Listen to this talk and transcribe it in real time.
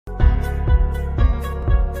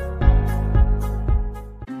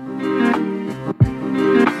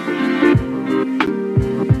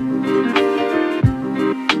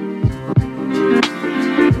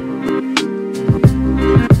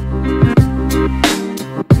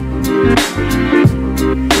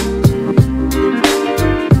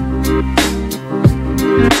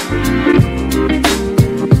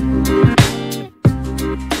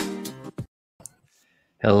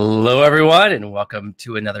welcome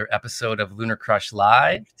to another episode of Lunar Crush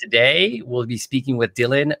Live. Today, we'll be speaking with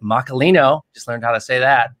Dylan Macalino, just learned how to say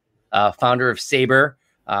that, founder of Saber,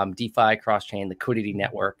 DeFi cross-chain liquidity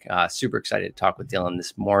network. Super excited to talk with Dylan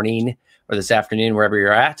this morning or this afternoon, wherever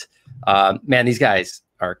you're at. Man, these guys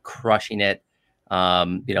are crushing it.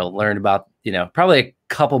 Learned about, probably a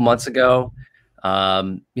couple months ago.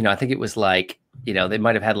 I think it was like, they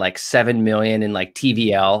might have had like 7 million in like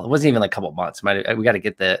TVL. It wasn't even like a couple months. We got to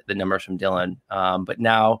get the numbers from Dylan. But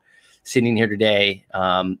now sitting here today,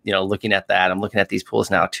 looking at that, I'm looking at these pools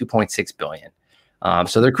now, 2.6 billion.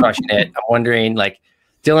 So they're crushing it. I'm wondering, like,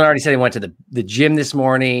 Dylan already said he went to the gym this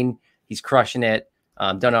morning. He's crushing it.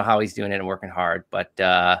 Don't know how he's doing it and working hard, but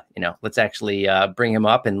let's actually bring him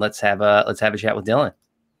up and let's have a chat with Dylan.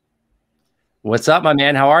 What's up, my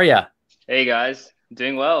man? How are you? Hey guys,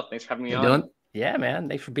 doing well. Thanks for having me on. Dylan? Yeah, man.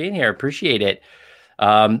 Thanks for being here. Appreciate it.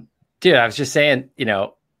 Dude, I was just saying,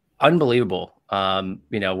 unbelievable.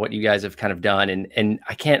 What you guys have kind of done. And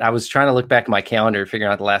I was trying to look back at my calendar, figuring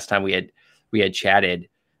out the last time we had chatted.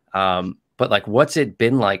 But like, what's it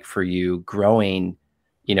been like for you growing,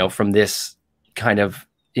 from this kind of,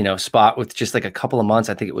 spot with just like a couple of months?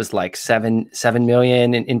 I think it was like 7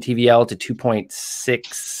 million in TVL to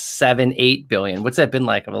 2.678 billion. What's that been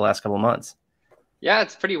like over the last couple of months? Yeah,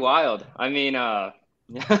 it's pretty wild. I mean, I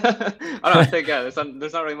don't think there's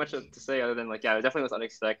not really much to say other than like, yeah, it definitely was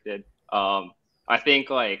unexpected. I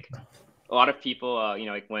think like a lot of people,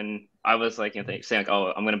 like when I was like, saying like,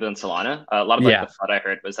 oh, I'm going to build in Solana. A lot of the thought I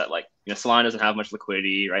heard was that like, Solana doesn't have much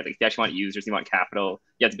liquidity, right? Like if you actually want users, you want capital,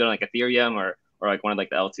 you have to build like Ethereum or like one of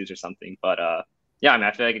like the L2s or something. But yeah, I mean,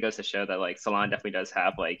 I feel like it goes to show that like Solana definitely does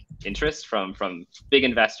have like interest from big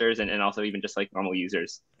investors and also even just like normal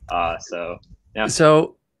users. Yeah.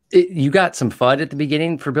 So you got some FUD at the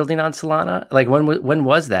beginning for building on Solana. Like when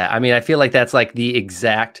was that? I mean, I feel like that's like the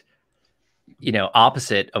exact,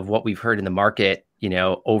 opposite of what we've heard in the market,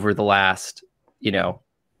 over the last,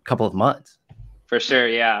 couple of months. For sure.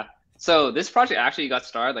 Yeah. So this project actually got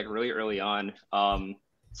started like really early on.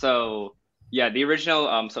 So yeah, the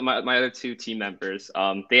original, so my other two team members,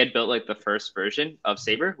 they had built like the first version of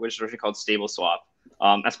Saber, which is originally called Stable Swap,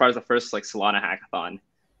 as part of the first like Solana hackathon.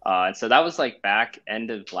 And so that was like back end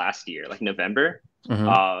of last year, like November.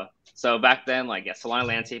 Mm-hmm. So back then, like, yeah, Solana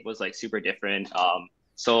landscape was like super different.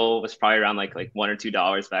 Sol was probably around like $1 or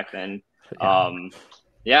 $2 back then.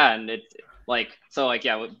 Yeah. And it like, so like,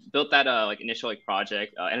 yeah, we built that like initial like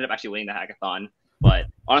project, ended up actually winning the hackathon. But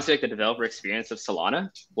honestly, like the developer experience of Solana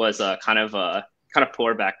was kind of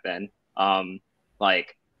poor back then.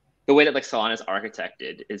 Like the way that like Solana is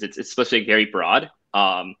architected is it's supposed to be very broad.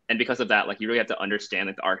 And because of that, like you really have to understand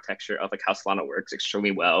like the architecture of like how Solana works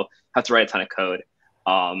extremely well, have to write a ton of code.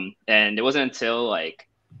 And it wasn't until like,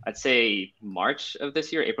 I'd say March of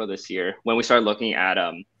this year, April this year, when we started looking at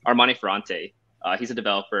Armani Ferrante. He's a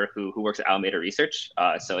developer who works at Alameda Research.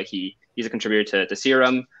 So like he's a contributor to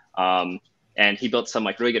Serum. And he built some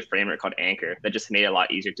like really good framework called Anchor that just made it a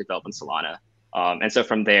lot easier to develop in Solana. And so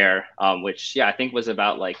from there, which I think was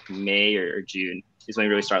about like May or June is when we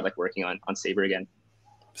really started like working on Saber again.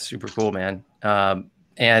 Super cool, man. And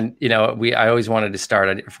I always wanted to start.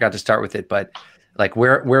 I forgot to start with it, but like,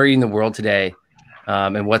 where are you in the world today?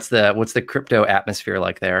 And what's the crypto atmosphere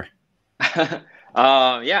like there?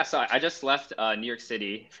 Yeah, so I just left New York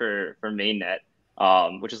City for mainnet,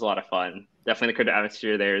 which is a lot of fun. Definitely the crypto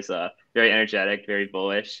atmosphere there is very energetic, very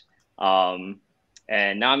bullish. And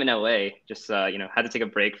now I'm in LA. Just had to take a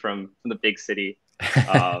break from the big city.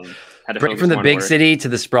 Had to break from the big city to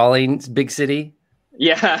the sprawling big city.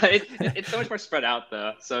 Yeah, it's so much more spread out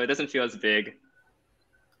though, so it doesn't feel as big.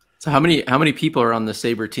 So how many people are on the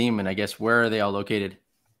Saber team, and I guess where are they all located?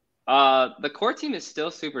 The core team is still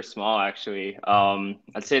super small, actually. I'd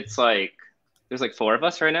say it's like there's like 4 of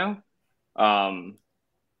us right now.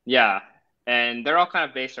 Yeah, and they're all kind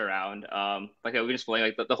of based around. Like we just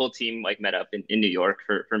like the whole team like met up in New York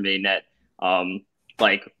for mainnet.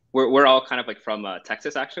 Like we're all kind of like from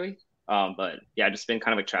Texas actually. But yeah, just been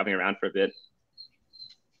kind of like traveling around for a bit.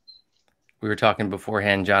 We were talking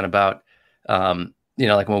beforehand, John, about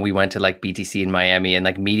like when we went to like BTC in Miami and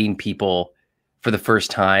like meeting people for the first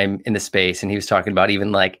time in the space. And he was talking about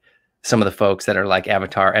even like some of the folks that are like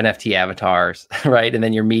NFT avatars, right? And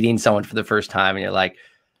then you're meeting someone for the first time and you're like,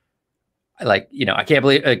 I can't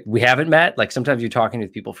believe like, we haven't met. Like sometimes you're talking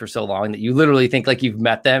with people for so long that you literally think like you've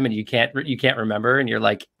met them and you can't remember. And you're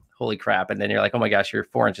like, holy crap. And then you're like, oh my gosh, you're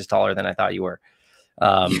 4 inches taller than I thought you were.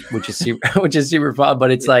 Which is super fun, but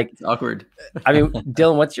it's like it's awkward. I mean,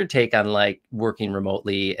 Dylan, what's your take on like working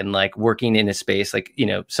remotely and like working in a space? Like,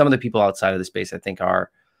 some of the people outside of the space, I think are,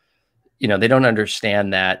 they don't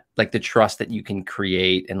understand that, like, the trust that you can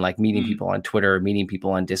create, and like meeting people on Twitter, meeting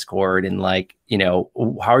people on Discord, and like,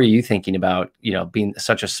 how are you thinking about, being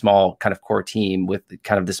such a small kind of core team with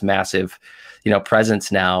kind of this massive,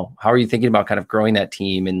 presence now? How are you thinking about kind of growing that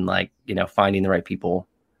team and like, finding the right people?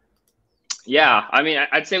 Yeah, I mean,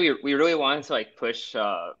 I'd say we really wanted to like push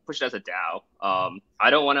it as a DAO. I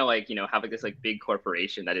don't want to like have like this like big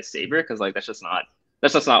corporation that is Saber, because like that's just not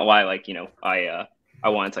why like I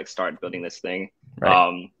wanted to like start building this thing.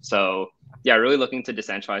 Right. So yeah, really looking to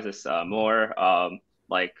decentralize this more.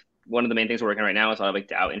 Like one of the main things we're working on right now is a lot of like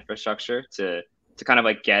DAO infrastructure to kind of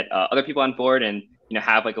like get other people on board, and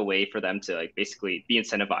have like a way for them to like basically be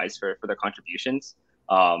incentivized for their contributions.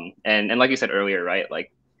 And like you said earlier, right?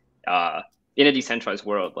 Like in a decentralized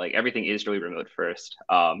world, like everything is really remote first.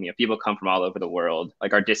 People come from all over the world.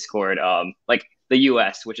 Like our Discord, like the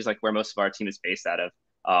US, which is like where most of our team is based out of.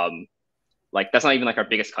 Like that's not even like our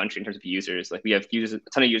biggest country in terms of users. Like we have users, a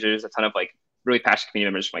ton of users, a ton of like really passionate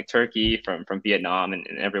community members from like Turkey, from Vietnam, and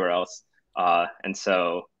everywhere else. And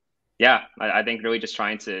so, yeah, I think really just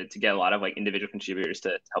trying to get a lot of like individual contributors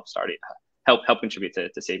to help start it, help contribute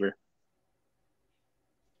to Saber.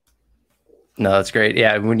 No, that's great.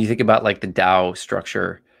 Yeah, when you think about like the DAO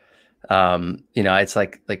structure, it's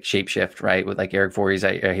like Shapeshift, right? With like Eric Voorhees,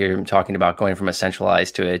 I hear him talking about going from a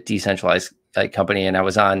centralized to a decentralized like company, and I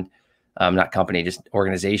was on, not company, just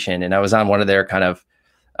organization, and I was on one of their kind of,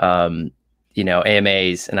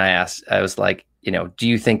 AMAs, and I was like, do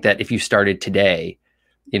you think that if you started today,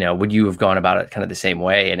 would you have gone about it kind of the same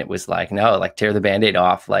way? And it was like, no, like tear the Band-Aid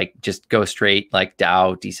off, like just go straight like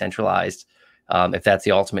DAO, decentralized. If that's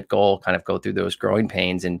the ultimate goal, kind of go through those growing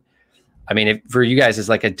pains. And I mean, if, for you guys as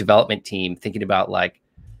like a development team, thinking about like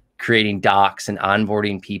creating docs and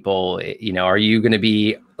onboarding people, are you going to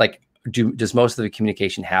be like, does most of the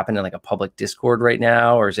communication happen in like a public Discord right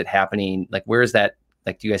now? Or is it happening, like, where is that?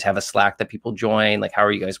 Like, do you guys have a Slack that people join? Like, how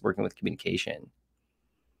are you guys working with communication?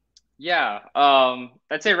 Yeah,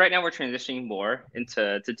 I'd say right now we're transitioning more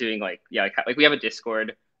into doing like like we have a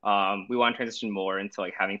Discord. We want to transition more into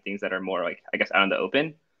like having things that are more like I guess out in the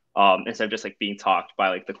open, instead of just like being talked by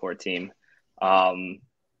like the core team.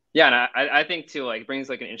 Yeah, and I think too like it brings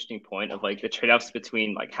like an interesting point of like the trade-offs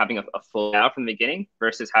between like having a full out from the beginning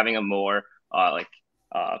versus having a more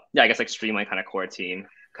yeah, I guess like streamlined kind of core team.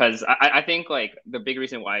 Because I think like the big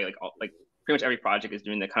reason why like pretty much every project is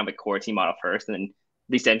doing the kind of like core team model first and then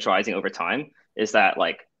decentralizing over time is that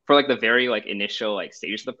like for like the very like initial like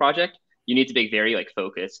stages of the project, you need to be very like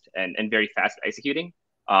focused and very fast at executing.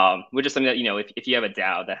 Which is something that if you have a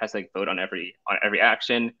DAO that has like vote on every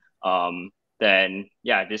action, then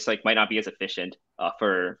yeah, this like might not be as efficient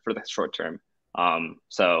for the short term.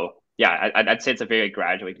 So yeah, I'd say it's a very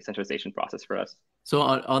gradual decentralization process for us. So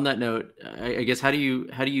on that note, I guess how do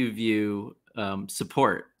you view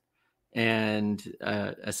support? And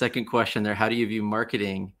a second question there, how do you view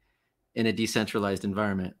marketing in a decentralized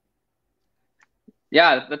environment?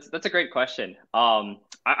 Yeah, that's a great question.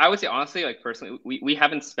 I would say honestly, like personally, we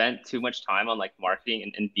haven't spent too much time on like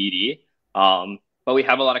marketing and BD. But we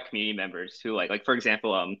have a lot of community members who like for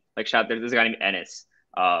example, like there's a guy named Enes.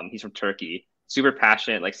 He's from Turkey, super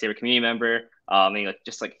passionate, like Saber community member. And he like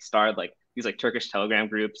just like started like these like Turkish Telegram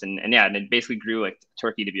groups, and yeah, and it basically grew like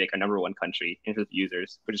Turkey to be like a #1 country in terms of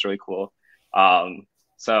users, which is really cool.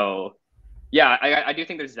 So yeah, I do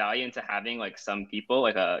think there's value into having like some people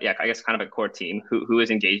like I guess kind of a core team who is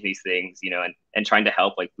engaged in these things, and trying to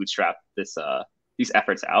help like bootstrap these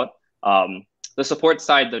efforts out. The support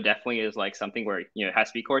side though definitely is like something where it has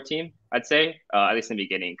to be core team, I'd say, at least in the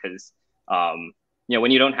beginning, because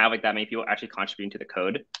when you don't have like that many people actually contributing to the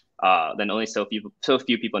code, then only so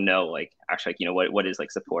few people know like actually like, what is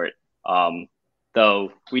like support.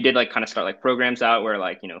 Though we did like kind of start like programs out where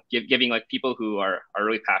like giving like people who are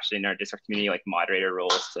really passionate in our Discord community like moderator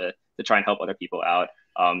roles to try and help other people out,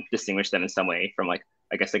 distinguish them in some way from like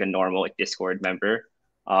I guess like a normal like Discord member.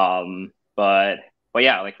 But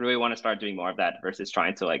yeah, like really want to start doing more of that versus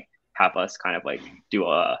trying to like have us kind of like do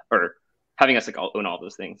or having us like own all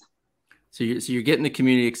those things. So you're getting the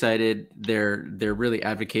community excited. They're really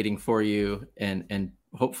advocating for you and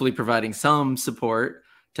hopefully providing some support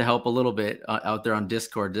to help a little bit out there on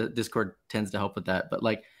Discord. Discord tends to help with that. But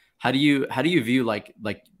like, how do you view like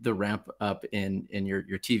the ramp up in your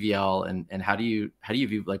TVL, and how do you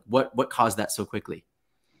view like what caused that so quickly?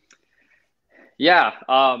 Yeah,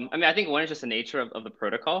 I mean, I think one is just the nature of the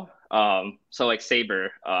protocol. So like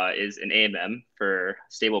Saber is an AMM for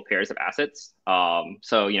stable pairs of assets.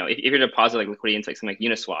 So if you're deposit like liquidity into like something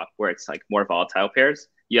like Uniswap, where it's like more volatile pairs,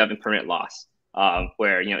 you have impermanent loss.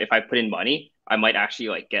 where, you know, if I put in money, I might actually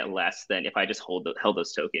like get less than if I just held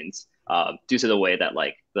those tokens, due to the way that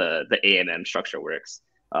like the AMM structure works.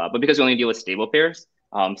 But because we only deal with stable pairs,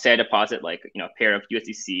 say I deposit like, you know, a pair of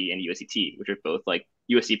USDC and USDT, which are both like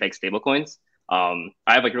USD peg stablecoins, I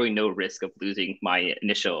have like really no risk of losing my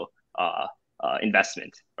initial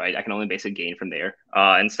investment, right? I can only basically gain from there.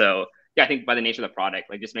 And so, yeah, I think by the nature of the product,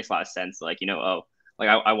 like just makes a lot of sense. Like, you know, oh, like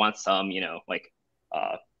I want some, you know, like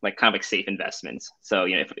kind of like safe investments. So,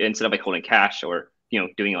 you know, if instead of like holding cash or, you know,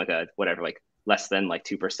 doing like a whatever, like less than like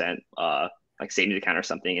 2%, like savings account or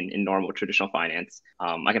something in normal traditional finance,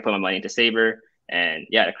 I can put my money into Saber, and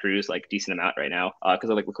yeah, it accrues like decent amount right now because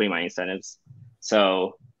of like liquidity mining incentives.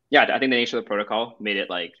 So yeah, I think the nature of the protocol made it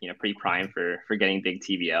like, you know, pretty prime for getting big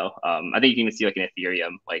TVL. I think you can even see like in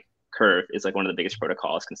Ethereum, like Curve is like one of the biggest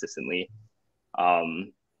protocols consistently.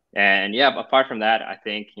 And yeah, apart from that, I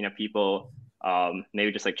think, you know, people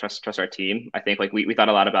maybe just like trust our team. I think like we thought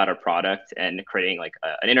a lot about our product and creating like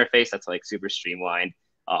an interface that's like super streamlined,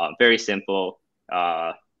 very simple,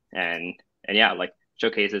 and yeah, like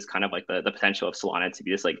showcases kind of like the potential of Solana to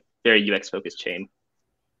be this like very UX focused chain.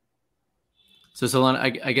 So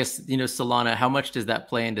Solana, I guess, you know, Solana, how much does that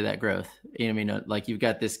play into that growth? You know, I mean, like you've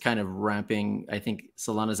got this kind of ramping, I think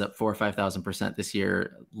Solana's up 4,000 or 5,000% this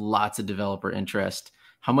year, lots of developer interest.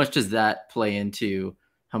 How much does that play into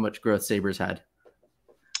how much growth Saber's had?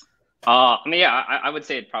 I mean, yeah, I would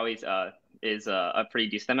say it probably is a pretty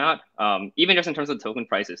decent amount. Even just in terms of token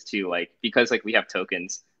prices too, like because like we have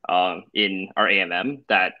tokens in our AMM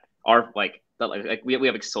that are like that, like we have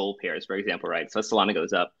like soul pairs, for example, right? So as Solana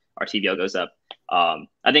goes up, our TVL goes up.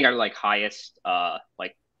 I think our like highest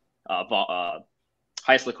highest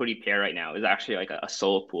liquidity pair right now is actually like a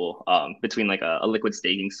soul pool between like a liquid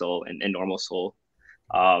staking soul and normal soul.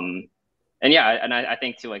 And yeah, and I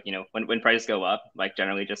think too, like, you know, when prices go up, like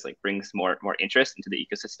generally just like brings more interest into the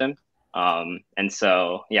ecosystem. And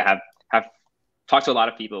so yeah, have talked to a lot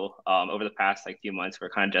of people over the past like few months who are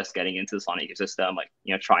kind of just getting into the Solana ecosystem, like,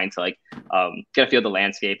 you know, trying to like get a feel of the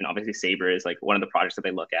landscape. And obviously Saber is like one of the projects that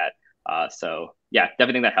they look at. So yeah,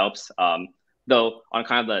 definitely think that helps. Though on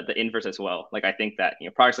kind of the inverse as well, like I think that, you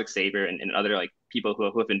know, projects like Saber and other like people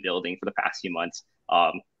who have been building for the past few months,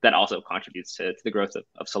 that also contributes to the growth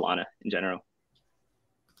of Solana in general.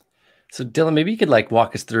 So Dylan, maybe you could like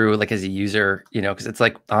walk us through like as a user, you know, because it's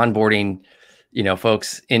like onboarding, you know,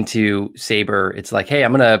 folks into Saber. It's like, hey,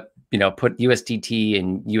 I'm gonna, you know, put USDT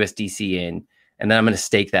and USDC in, and then I'm gonna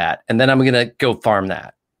stake that, and then I'm gonna go farm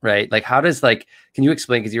that, right? Like, how does like, can you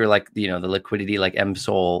explain? Because you were like, you know, the liquidity like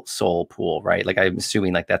MSOL Sol pool, right? Like I'm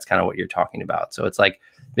assuming like that's kind of what you're talking about. So it's like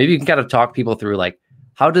maybe you can kind of talk people through like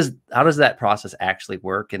how does that process actually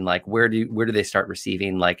work, and like where do they start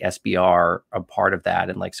receiving like SBR a part of that,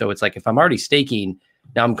 and like so it's like if I'm already staking,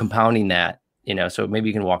 now I'm compounding that, you know. So maybe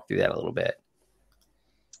you can walk through that a little bit.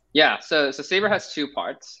 Yeah, so Saber has two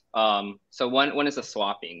parts. So one is the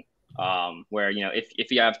swapping, where, you know,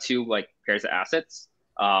 if you have two like pairs of assets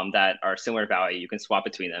that are similar value, you can swap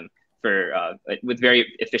between them for with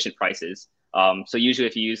very efficient prices. So usually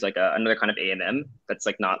if you use like another kind of AMM that's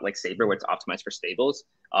like not like Saber where it's optimized for stables,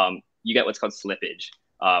 you get what's called slippage,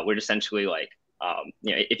 which essentially like,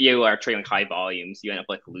 you know, if you are trading high volumes, you end up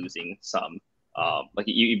like losing some, like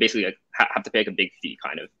you basically like, have to pay like a big fee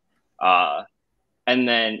kind of. And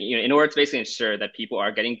then, you know, in order to basically ensure that people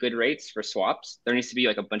are getting good rates for swaps, there needs to be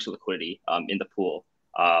like a bunch of liquidity in the pool.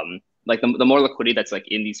 Like the more liquidity that's like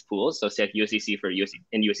in these pools, so say like USDC for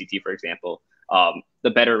USDT, for example,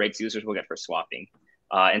 the better rates users will get for swapping.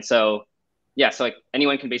 And so, yeah, so like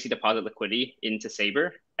anyone can basically deposit liquidity into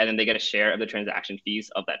Saber, and then they get a share of the transaction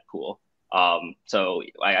fees of that pool. So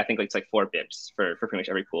I think like it's like 4 bips for pretty much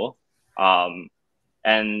every pool.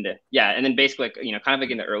 And yeah, and then basically, like, you know, kind of like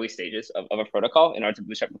in the early stages of a protocol, in order to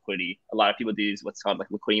bootstrap liquidity, a lot of people do what's called like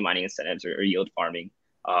liquidity mining incentives or yield farming.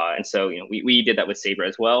 And so, you know, we did that with Saber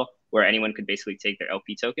as well, where anyone could basically take their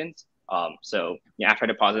LP tokens. So yeah, after I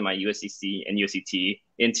deposit my USDC and USDT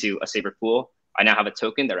into a Saber pool, I now have a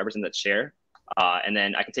token that represents that share. And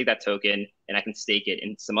then I can take that token and I can stake it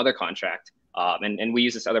in some other contract. And we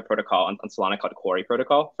use this other protocol on Solana called Quarry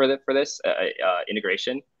Protocol for this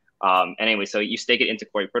integration. Anyway, so you stake it into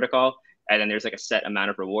Quarry Protocol, and then there's like a set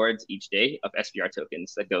amount of rewards each day of SBR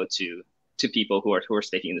tokens that go to people who are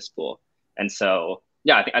staking in this pool. And so,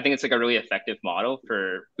 yeah, I think it's like a really effective model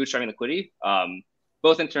for bootstrapping liquidity,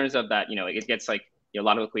 both in terms of that, you know, it gets like, you know, a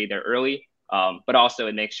lot of liquidity there early, but also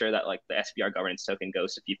it makes sure that like the SBR governance token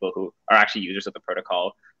goes to people who are actually users of the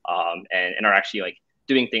protocol, and are actually like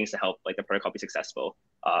doing things to help like the protocol be successful,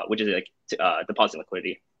 which is like depositing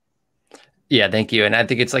liquidity. Yeah, thank you. And I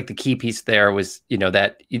think it's like the key piece there was,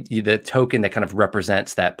 that the token that kind of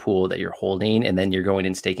represents that pool that you're holding, and then you're going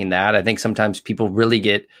and staking that. I think sometimes people really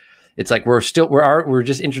it's like we're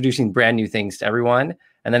just introducing brand new things to everyone.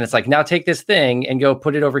 And then it's like, now take this thing and go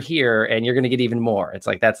put it over here and you're going to get even more. It's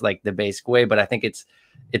like, that's like the basic way. But I think it's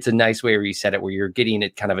a nice way where you said it, where you're getting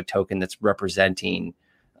it kind of a token that's representing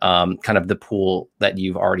kind of the pool that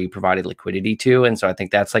you've already provided liquidity to. And so I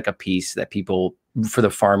think that's like a piece that people, for the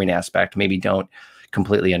farming aspect, maybe don't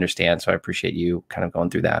completely understand. So I appreciate you kind of going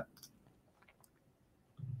through that.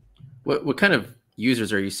 What kind of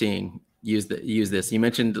users are you seeing use this? You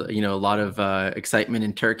mentioned, a lot of excitement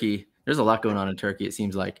in Turkey. There's a lot going on in Turkey, it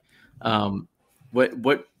seems like.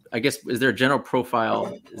 What I guess, is there a general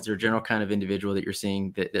profile? Is there a general kind of individual that you're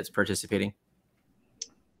seeing that's participating?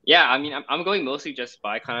 Yeah, I mean, I'm going mostly just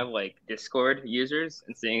by kind of like Discord users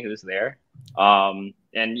and seeing who's there.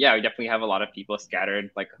 And yeah, we definitely have a lot of people scattered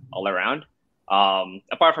like all around.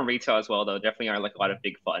 Apart from retail as well, though, definitely are like a lot of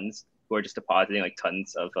big funds who are just depositing like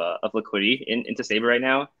tons of liquidity into Saber right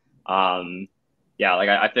now. Yeah, like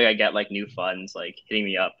I feel like I get like new funds like hitting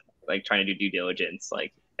me up, like trying to do due diligence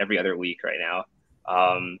like every other week right now.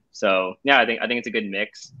 So yeah, I think it's a good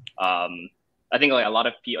mix. I think like a lot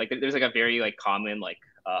of people, like there's like a very like common like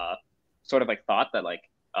sort of like thought that like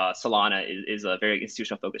Solana is a very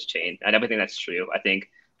institutional focused chain, and everything that's true. I think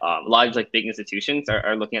a lot of like big institutions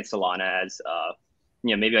are looking at Solana as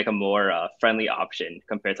maybe like a more friendly option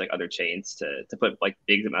compared to like other chains to put like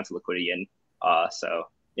big amounts of liquidity in. So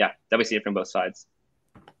yeah, definitely see it from both sides.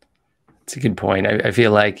 It's a good point. I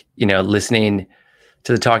feel like, listening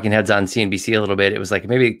to the talking heads on CNBC a little bit, it was like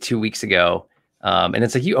maybe 2 weeks ago. And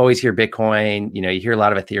it's like, you always hear Bitcoin, you hear a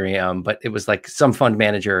lot of Ethereum, but it was like some fund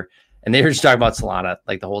manager and they were just talking about Solana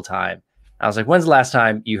like the whole time. I was like, when's the last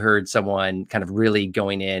time you heard someone kind of really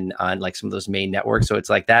going in on like some of those main networks? So it's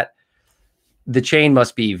like that, the chain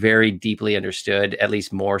must be very deeply understood, at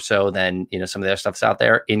least more so than, some of the other stuff's out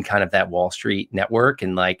there in kind of that Wall Street network.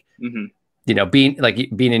 And like, being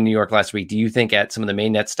in New York last week, do you think at some of the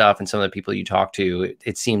mainnet stuff and some of the people you talked to,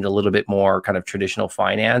 it seemed a little bit more kind of traditional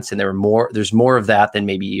finance, and there's more of that than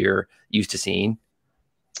maybe you're used to seeing?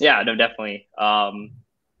 Yeah, no, definitely.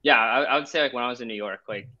 Yeah, I would say like when I was in New York,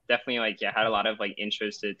 like definitely like, yeah, had a lot of like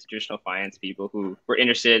interested traditional finance people who were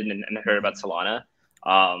interested and heard about Solana.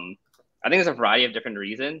 I think there's a variety of different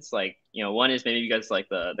reasons. Like, one is maybe because like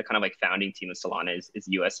the kind of like founding team of Solana is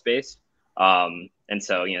US based. And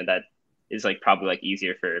so, that is like probably like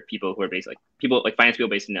easier for people who are based, like people like finance people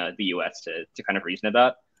based in the US to kind of reason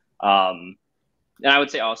about. And I would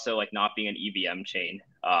say also like not being an EVM chain,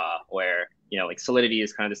 where, like Solidity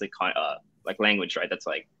is kind of this like language, right? That's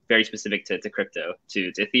like very specific to crypto,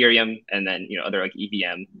 to Ethereum, and then, other like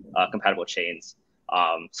EVM compatible chains.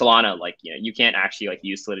 Solana, like, you can't actually like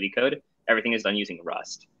use Solidity code. Everything is done using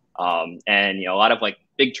Rust. And a lot of like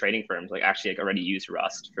big trading firms like actually like already use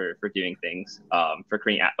Rust for doing things, for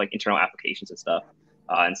creating like internal applications and stuff.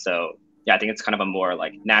 And so yeah, I think it's kind of a more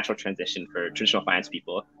like natural transition for traditional finance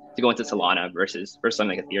people to go into Solana versus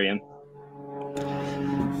something like Ethereum.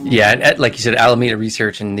 Yeah, and like you said, Alameda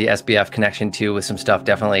Research and the SBF connection too with some stuff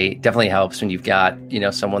definitely helps when you've got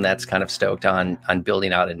someone that's kind of stoked on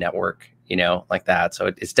building out a network like that.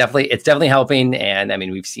 So it's definitely helping, and I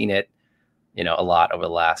mean we've seen it a lot over the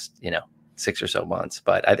last 6 or so months.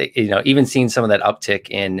 But I think even seeing some of that uptick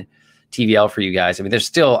in TVL for you guys. I mean, there's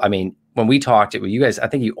still, when we talked with you guys, I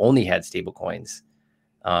think you only had stable coins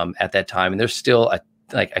at that time, and there's still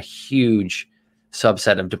a huge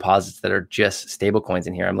subset of deposits that are just stable coins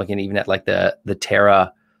in here. I'm looking even at like the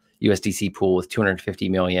Terra USDC pool with 250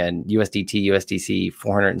 million, USDT, USDC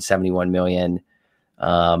 471 million.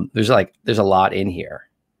 There's a lot in here.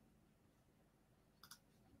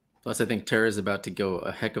 Plus, I think Terra is about to go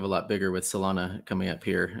a heck of a lot bigger with Solana coming up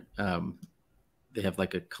here. They have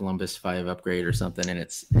like a Columbus 5 upgrade or something, and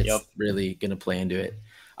it's really going to play into it.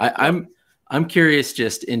 I'm curious,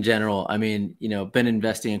 just in general. I mean, been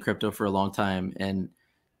investing in crypto for a long time, and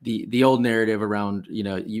the old narrative around,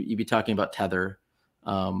 you'd be talking about Tether,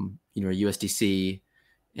 USDC,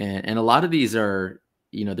 and a lot of these are,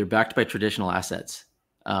 they're backed by traditional assets.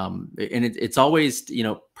 And it's always,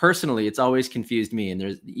 personally, it's always confused me. And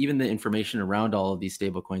there's even the information around all of these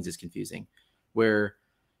stable coins is confusing, where,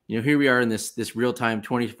 here we are in this real time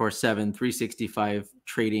 24/7, 365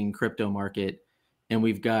 trading crypto market. And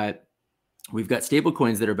we've got stable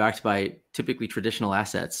coins that are backed by typically traditional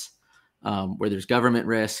assets, where there's government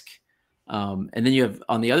risk. And then you have,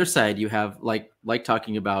 on the other side, you have like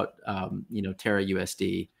talking about, Terra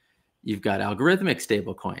USD, you've got algorithmic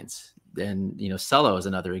stable coins. And Celo is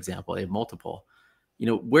another example. They have multiple.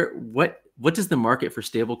 What what does the market for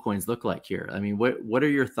stablecoins look like here? I mean, what are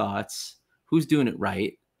your thoughts? Who's doing it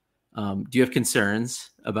right? Do you have concerns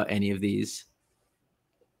about any of these?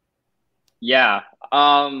 Yeah.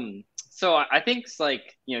 So I think it's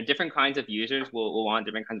like, different kinds of users will want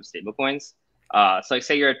different kinds of stable coins. So like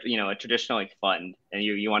say you're, a traditional like fund and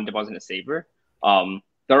you want to deposit in a Saber.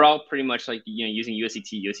 They're all pretty much like, using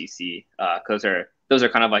USDT, USDC, because those are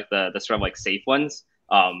kind of like the sort of like safe ones.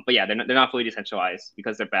 But yeah, they're not fully decentralized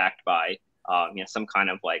because they're backed by, some kind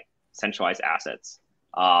of like centralized assets.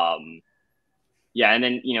 Yeah, and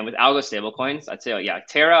then with algo stablecoins, I'd say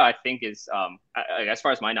Terra I think is as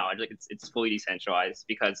far as my knowledge, like it's fully decentralized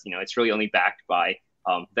because it's really only backed by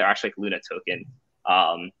their actual like Luna token.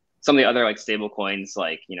 Some of the other like stablecoins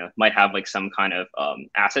like might have like some kind of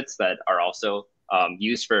assets that are also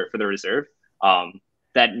used for the reserve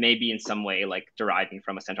that may be in some way like deriving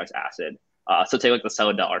from a centralized asset. So take like the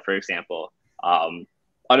Celo dollar for example.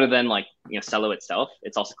 Other than like Celo itself,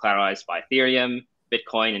 it's also collateralized by Ethereum,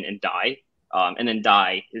 Bitcoin, and DAI. And then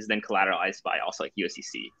DAI is then collateralized by also like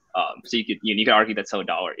USDC. So you could argue that Celo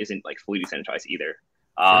dollar isn't like fully decentralized either.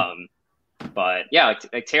 Sure. But yeah,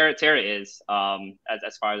 like Terra is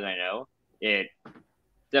as far as I know, it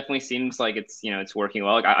definitely seems like it's working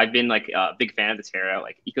well. Like I've been like a big fan of the Terra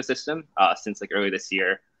like ecosystem since like early this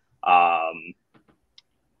year.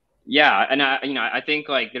 Yeah, and I think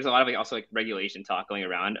like there's a lot of like also like regulation talk going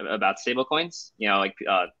around about stablecoins. Like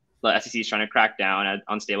the SEC is trying to crack down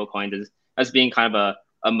on stablecoins as being kind of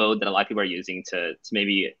a mode that a lot of people are using to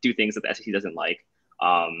maybe do things that the SEC doesn't like.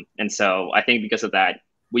 And so I think because of that,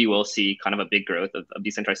 we will see kind of a big growth of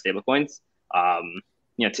decentralized stablecoins.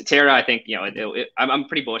 Terra, I think I'm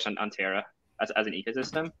pretty bullish on Terra as an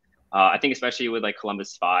ecosystem. I think especially with like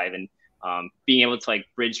Columbus 5 and being able to like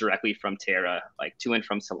bridge directly from Terra like to and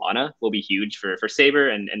from Solana will be huge for Saber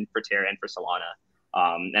and for Terra and for Solana.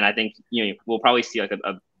 And I think we'll probably see like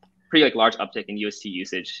a pretty like large uptick in UST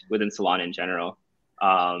usage within Solana in general.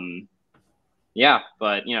 Yeah,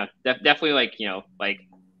 but definitely like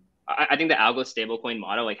I think the algo stablecoin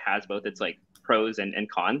model like has both its like pros and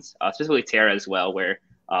cons, specifically Terra as well, where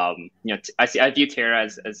I view Terra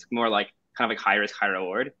as more like kind of like high risk, high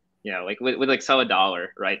reward. Like with like Celo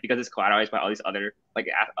dollar, right? Because it's collateralized by all these other like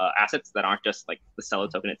assets that aren't just like the Celo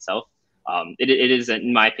token itself. It is,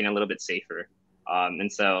 in my opinion, a little bit safer.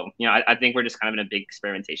 And so, I think we're just kind of in a big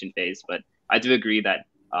experimentation phase, but I do agree that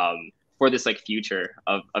for this like future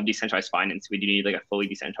of decentralized finance, we do need like a fully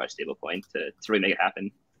decentralized stablecoin to really make it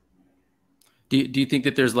happen. Do you think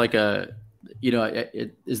that there's like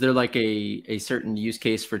is there like a certain use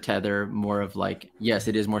case for Tether more of like, yes,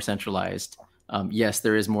 it is more centralized. Yes,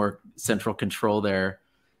 there is more central control there.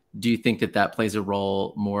 Do you think that plays a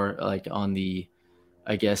role more like on the,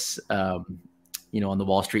 I guess, on the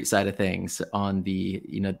Wall Street side of things, on the,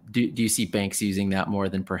 do you see banks using that more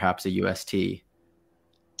than perhaps a UST?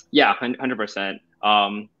 Yeah, 100%.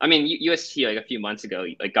 I mean, UST like a few months ago,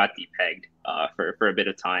 like got depegged for a bit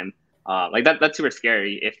of time. Like that's super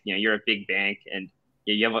scary if you're a big bank and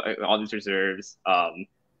you have all these reserves.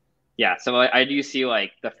 Yeah, so I do see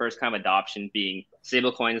like the first kind of adoption being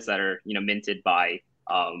stable coins that are minted by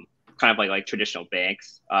kind of like traditional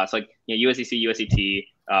banks. So like USDC, USDT.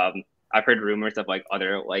 I've heard rumors of like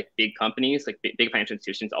other like big companies, like big financial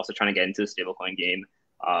institutions, also trying to get into the stablecoin game.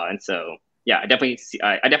 And so yeah, I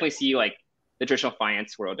definitely see like the traditional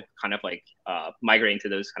finance world kind of like migrating to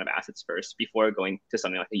those kind of assets first before going to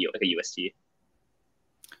something like a UST.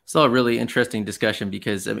 So a really interesting discussion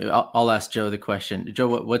because I mean, I'll ask Joe the question.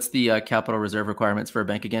 Joe, what's the capital reserve requirements for a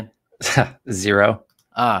bank again? 0.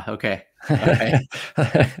 Okay.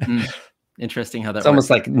 Interesting how that it's works. Almost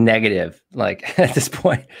like negative, like at this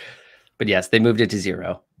point. But yes, they moved it to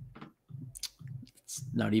 0. It's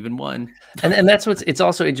not even 1. And that's it's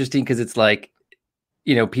also interesting because it's like,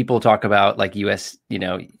 people talk about like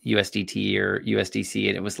USDT or USDC,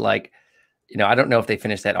 and it was like, I don't know if they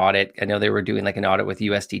finished that audit. I know they were doing like an audit with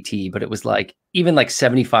USDT, but it was like even like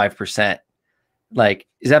 75%. Like,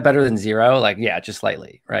 is that better than 0? Like, yeah, just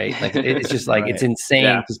slightly, right? Like it's just like right. It's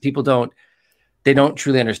insane because people don't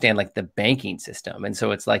truly understand like the banking system. And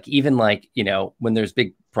so it's like even like, when there's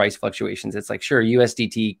big price fluctuations, it's like, sure,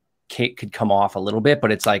 USDT could come off a little bit,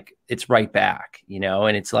 but it's like it's right back,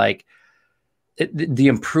 and it's like the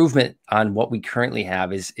improvement on what we currently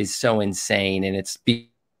have is so insane, and it's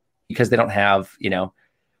because they don't have,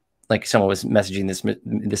 like someone was messaging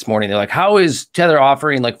this morning. They're like, how is Tether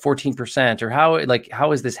offering like 14%, or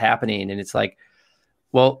how is this happening? And it's like,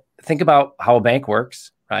 well, think about how a bank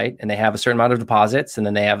works, right? And they have a certain amount of deposits, and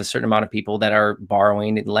then they have a certain amount of people that are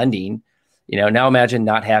borrowing and lending. Now imagine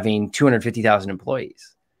not having 250,000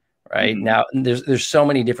 employees, right? Now there's so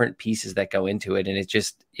many different pieces that go into it, and it's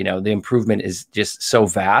just, you know, the improvement is just so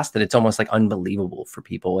vast that it's almost like unbelievable for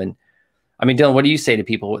people. And I mean, Dylan, what do you say to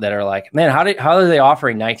people that are like, man, how are they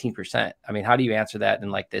offering 19%? I mean, how do you answer that in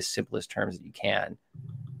like the simplest terms that you can?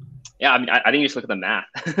 Yeah, I mean, I think you just look at the math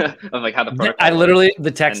of like how the protocol. I literally, the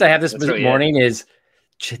text I have this really morning is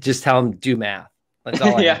just tell them do math. That's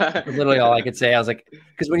all. That's literally all I could say. I was like,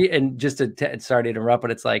 because when you, and just to sorry to interrupt, but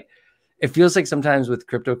it's like, it feels like sometimes with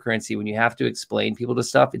cryptocurrency, when you have to explain people to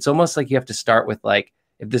stuff, it's almost like you have to start with like,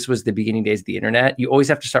 if this was the beginning days of the internet, you always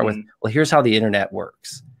have to start with, well, here's how the internet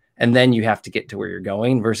works. And then you have to get to where you're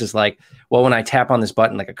going versus like, well, when I tap on this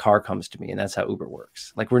button, like a car comes to me, and that's how Uber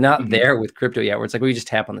works. Like, we're not there with crypto yet, where it's like, we just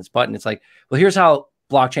tap on this button. It's like, well, here's how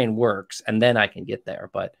blockchain works, and then I can get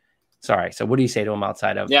there. But sorry. So what do you say to them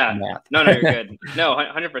outside of math? No, you're good. No,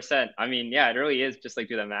 100%. I mean, yeah, it really is just like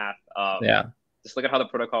do the math. Just look at how the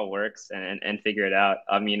protocol works and figure it out.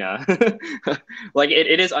 I mean, like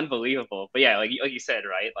it is unbelievable. But yeah, like you said,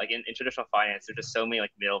 right? Like in traditional finance, there's just so many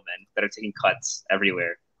like middlemen that are taking cuts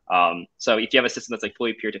everywhere. So if you have a system that's like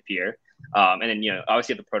fully peer-to-peer, and then, you know,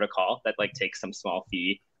 obviously you have the protocol that like takes some small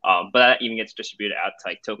fee, but that even gets distributed out to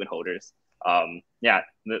like token holders.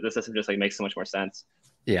 The system just like makes so much more sense.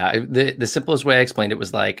 Yeah. The simplest way I explained it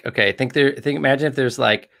was like, okay, imagine if there's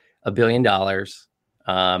like $1 billion,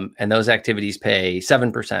 and those activities pay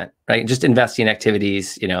 7%, right? Just investing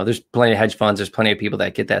activities, you know, there's plenty of hedge funds, there's plenty of people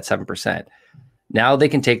that get that 7%. Now they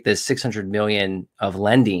can take this 600 million of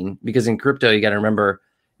lending, because in crypto, you got to remember,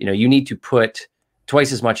 you know, you need to put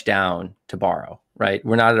twice as much down to borrow, right?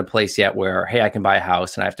 We're not at a place yet where, hey, I can buy a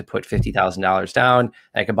house and I have to put $50,000 down and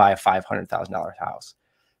I can buy a $500,000 house.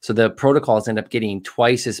 So the protocols end up getting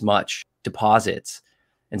twice as much deposits.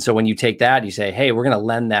 And so when you take that, you say, hey, we're going to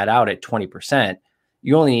lend that out at 20%.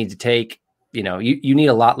 You only need to take, you know, you need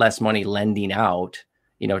a lot less money lending out,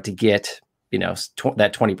 you know, to get, you know,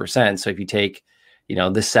 that 20%. So if you take, you know,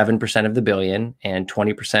 the 7% of the billion and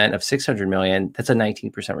 20% of 600 million, that's a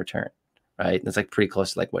 19% return, right? That's like pretty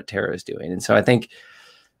close to like what Terra is doing. And so I think,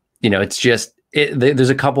 you know, it's just, there's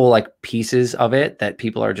a couple like pieces of it that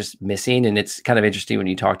people are just missing. And it's kind of interesting when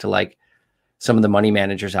you talk to like some of the money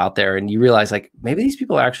managers out there and you realize like, maybe these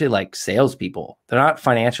people are actually like salespeople. They're not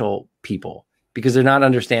financial people because they're not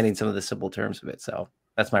understanding some of the simple terms of it. So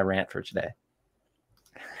that's my rant for today.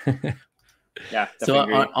 Yeah. So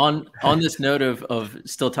on this note of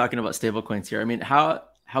still talking about stablecoins here, I mean, how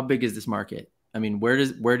big is this market? I mean, where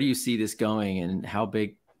do you see this going, and how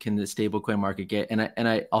big can the stablecoin market get?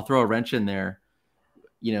 And I'll throw a wrench in there.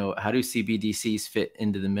 You know, how do CBDCs fit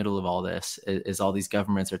into the middle of all this as all these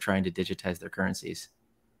governments are trying to digitize their currencies?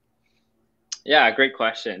 Yeah, great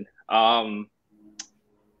question. I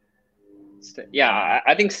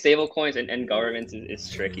think stablecoins and governments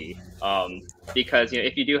is tricky, because, you know,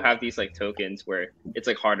 if you do have these like tokens where it's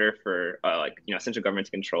like harder for like, you know, central government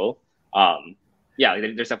to control,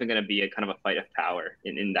 there's definitely going to be a kind of a fight of power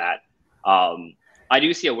in that. I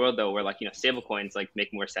do see a world though where, like, you know, stablecoins like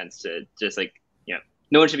make more sense to just like, you know,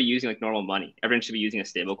 no one should be using like normal money. Everyone should be using a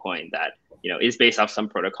stablecoin that, you know, is based off some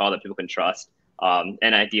protocol that people can trust,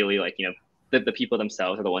 and ideally, like, you know, the people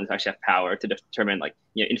themselves are the ones who actually have power to determine, like,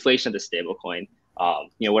 you know, inflation of the stable coin.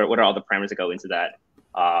 You know, what are all the parameters that go into that?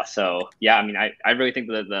 So yeah, I mean, I really think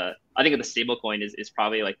I think the stable coin is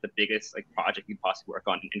probably like the biggest like project you possibly work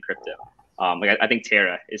on in crypto. Like I think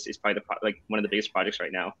Terra is probably like one of the biggest projects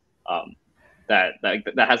right now, that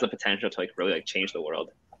has the potential to like really like change the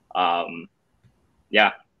world.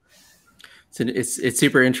 Yeah. So it's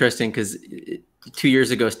super interesting because 2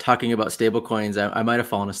 years ago, talking about stable coins, I might have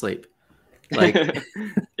fallen asleep. Like,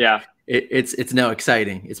 yeah, it's now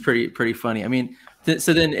exciting. It's pretty funny. I mean,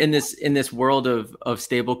 so then in this world of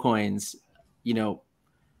stable coins, you know,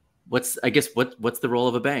 what's the role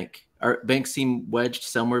of a bank? Our banks seem wedged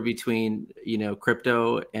somewhere between, you know,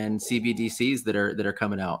 crypto and CBDCs that are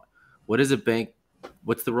coming out. What is a bank?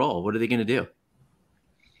 What's the role? What are they going to do?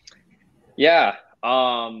 Yeah.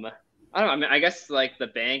 I don't know. I mean, I guess like the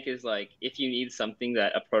bank is like, if you need something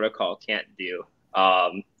that a protocol can't do,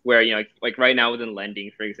 where, you know, like right now within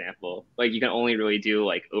lending, for example, like you can only really do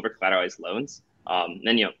like over collateralized loans.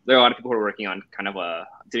 And, you know, there are a lot of people who are working on kind of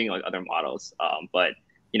doing like other models. But,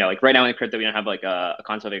 you know, like right now in crypto, we don't have like a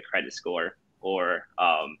consolidated credit score or,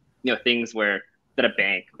 you know, things that a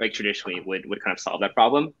bank like traditionally would kind of solve that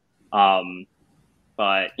problem.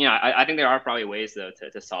 But, you know, I think there are probably ways though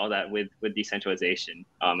to solve that with decentralization,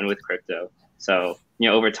 and with crypto. So, you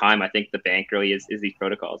know, over time, I think the bank really is these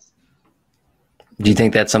protocols. Do you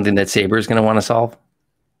think that's something that Saber is going to want to solve?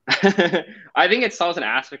 I think it solves an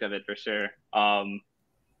aspect of it for sure.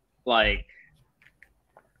 Like,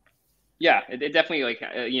 Yeah, it definitely like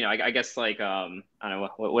I guess like I don't know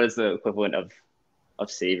what is the equivalent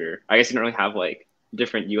of Saber. I guess you don't really have like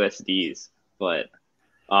different USDs, but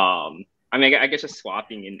I mean I guess just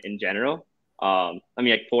swapping in general. I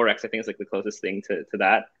mean like Forex I think is like the closest thing to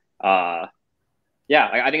that. Yeah,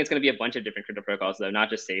 I think it's going to be a bunch of different crypto protocols though,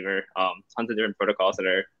 not just Saver. Tons of different protocols that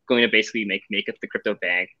are going to basically make up the crypto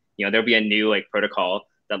bank. There'll be a new like protocol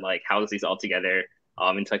that like houses these all together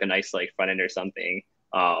into like a nice like front end or something.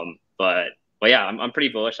 But yeah, I'm pretty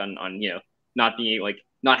bullish on not being like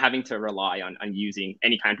not having to rely on using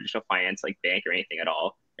any kind of traditional finance like bank or anything at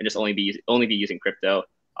all, and just only be using crypto.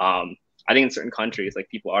 I think in certain countries like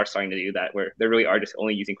people are starting to do that where they really are just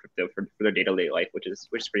only using crypto for their day-to-day life, which is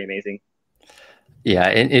pretty amazing. Yeah,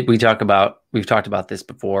 and we've talked about this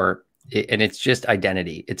before, and it's just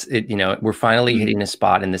identity. We're finally hitting a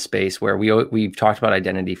spot in the space where we've talked about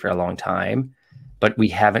identity for a long time, but we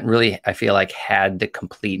haven't really, I feel like, had the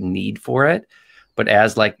complete need for it. But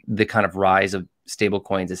as like the kind of rise of stable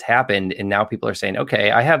coins has happened, and now people are saying,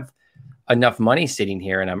 okay, I have enough money sitting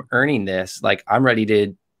here and I'm earning this, like I'm ready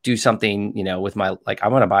to do something, with my, like I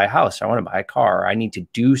want to buy a house, I want to buy a car, I need to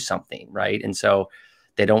do something, right? And so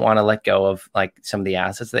they don't want to let go of like some of the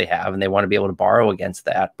assets they have, and they want to be able to borrow against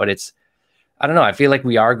that. But I don't know. I feel like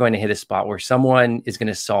we are going to hit a spot where someone is going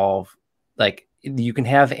to solve, like you can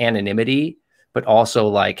have anonymity, but also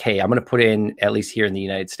like, hey, I'm going to put in, at least here in the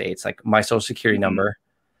United States, like my social security number.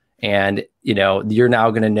 And, you're now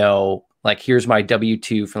going to know, like, here's my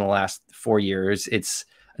W-2 from the last 4 years. It's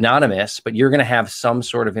anonymous, but you're going to have some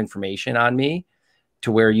sort of information on me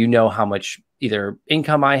to where how much either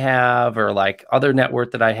income I have or like other net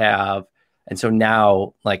worth that I have. And so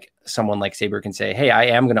now like someone like Saber can say, hey, I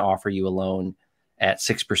am going to offer you a loan at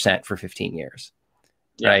 6% for 15 years.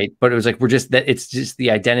 Yeah. Right. But it was like, it's just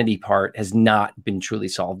the identity part has not been truly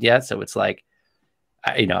solved yet. So it's like,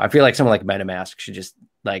 I feel like someone like MetaMask should just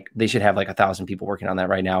like, they should have like 1,000 people working on that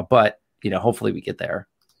right now, but hopefully we get there.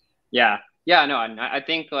 Yeah. Yeah. No, I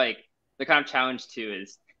think like the kind of challenge too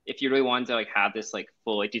is if you really want to like have this like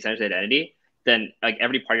full like decentralized identity, then like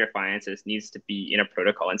every part of your finances needs to be in a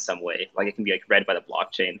protocol in some way. Like it can be like read by the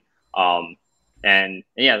blockchain. And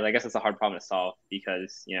yeah, I guess it's a hard problem to solve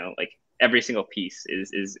because like every single piece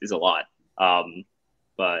is a lot.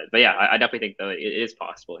 But yeah, I definitely think though it is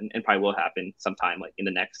possible and probably will happen sometime like in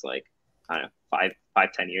the next like I don't know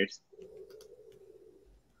 10 years.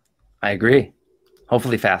 I agree.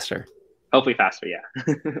 Hopefully faster. Hopefully faster, yeah.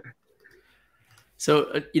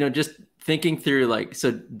 So, just thinking through like,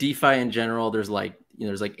 so DeFi in general, there's like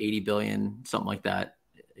 80 billion, something like that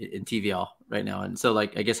in TVL right now. And so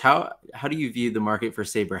like, I guess, how do you view the market for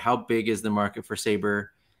Saber? How big is the market for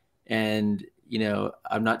Saber? And,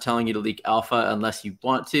 I'm not telling you to leak alpha unless you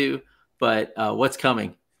want to, but what's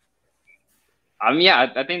coming?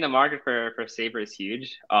 Yeah, I think the market for Saber is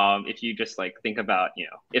huge. If you just like think about,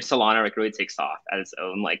 if Solana like really takes off as its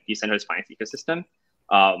own like decentralized finance ecosystem,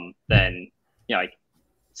 then like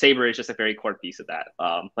Saber is just a very core piece of that.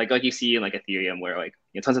 Like you see in like Ethereum where like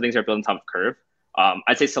tons of things are built on top of Curve.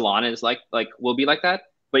 I'd say Solana is like will be like that,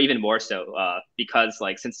 but even more so because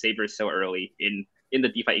like since Saber is so early in the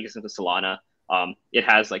DeFi ecosystem of Solana, it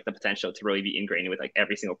has like the potential to really be ingrained with like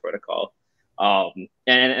every single protocol. And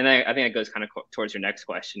I think it goes kind of towards your next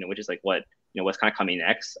question, which is like what's kind of coming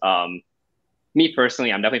next. Me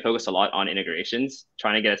personally, I'm definitely focused a lot on integrations,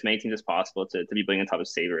 trying to get as many teams as possible to be building on top of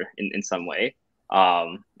Saber in some way. I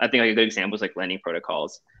think like a good example is like lending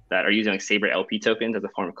protocols that are using like Saber LP tokens as a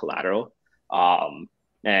form of collateral. And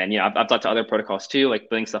I've talked to other protocols too, like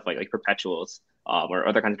building stuff like perpetuals or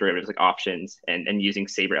other kinds of derivatives like options and using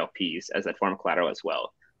Saber LPs as that form of collateral as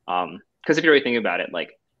well. Because if you really think about it,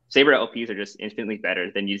 like Saber LPs are just infinitely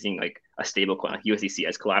better than using like a stable coin like USDC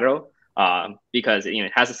as collateral. Because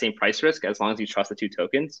it has the same price risk as long as you trust the two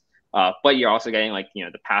tokens, but you're also getting like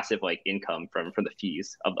the passive like income from the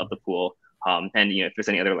fees of the pool, and if there's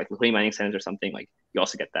any other like liquidity mining centers or something, like you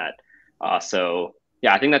also get that. So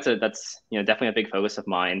yeah, I think that's definitely a big focus of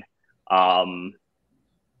mine.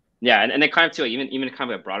 Yeah, and then kind of too like, even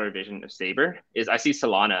kind of a broader vision of Saber is I see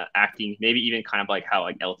Solana acting maybe even kind of like how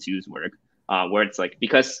like L2s work, where it's like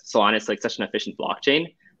because Solana is like such an efficient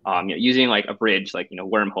blockchain. Using like a bridge, like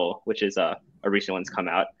Wormhole, which is a recent one's come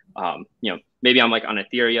out. Maybe I'm like on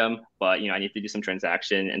Ethereum, but I need to do some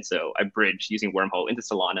transaction, and so I bridge using Wormhole into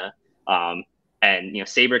Solana. And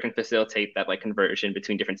Saber can facilitate that like conversion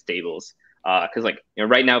between different stables. Because like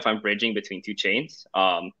right now, if I'm bridging between two chains,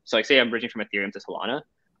 so like say I'm bridging from Ethereum to Solana,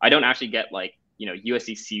 I don't actually get like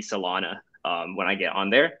USDC Solana when I get on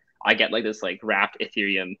there. I get like this like wrapped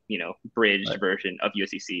Ethereum bridged version of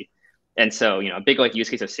USDC. And so, a big like use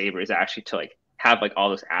case of Saber is actually to like have like all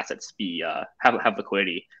those assets be have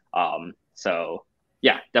liquidity. So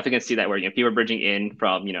yeah, definitely can see that where people are bridging in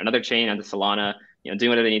from another chain onto Solana, doing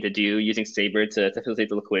whatever they need to do using Saber to facilitate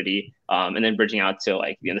the liquidity, and then bridging out to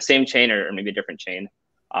like the same chain or maybe a different chain.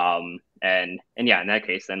 And yeah, in that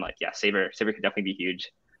case, then like Saber could definitely be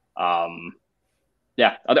huge.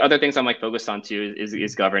 Yeah, other things I'm like focused on too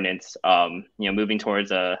is governance. Moving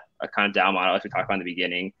towards a kind of DAO model as we talked about in the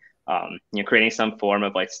beginning. Creating some form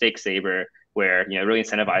of like stake Saber where it really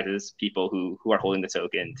incentivizes people who are holding the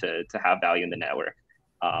token to have value in the network.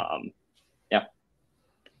 Yeah.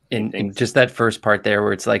 And just that first part there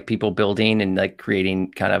where it's like people building and like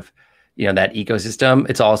creating kind of that ecosystem.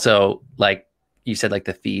 It's also like you said, like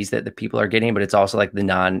the fees that the people are getting, but it's also like the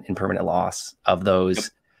non-impermanent loss of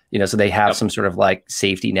those. Yep. So they have some sort of like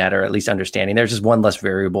safety net or at least understanding. There's just one less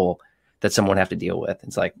variable that someone have to deal with.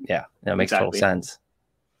 It's like, yeah, it makes total sense.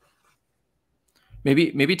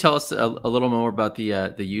 Maybe tell us a little more about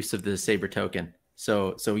the use of the Saber token.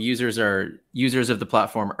 So users of the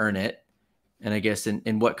platform earn it, and I guess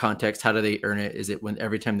in what context? How do they earn it? Is it when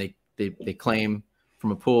every time they claim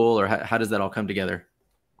from a pool, or how does that all come together?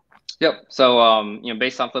 Yep. So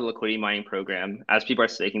based off the liquidity mining program, as people are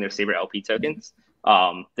staking their Saber LP tokens,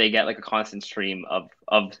 they get like a constant stream of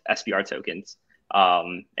SBR tokens.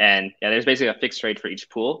 And there's basically a fixed rate for each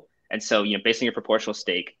pool, and so based on your proportional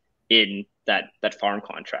stake in that farm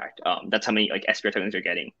contract, that's how many like SBR tokens you're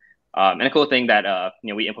getting. And a cool thing that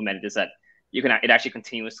we implemented is that it actually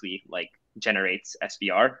continuously like generates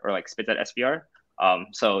SBR or like spits out SBR.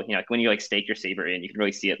 So when you like stake your Saber in, you can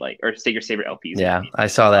really see it or stake your Saber LPs. Yeah, I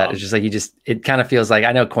saw that. It's just like it kind of feels like,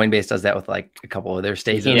 I know Coinbase does that with like a couple of their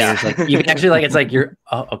staking. Yeah. It's like you can actually like, it's like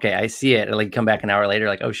okay, I see it, and like come back an hour later,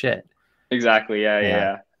 like, oh shit. Exactly.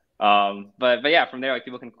 Yeah. But yeah, from there, like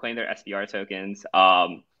people can claim their SBR tokens.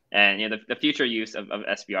 And the future use of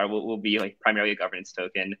SBR will be like primarily a governance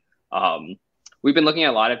token. We've been looking at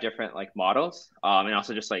a lot of different like models, and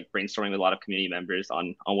also just like brainstorming with a lot of community members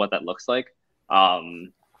on what that looks like.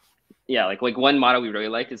 Like one model we really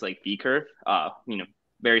like is like V Curve.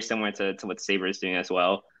 Very similar to what Saber is doing as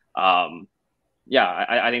well. I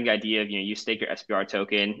think the idea of you stake your SBR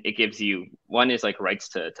token, it gives you one is like rights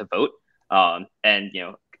to vote, and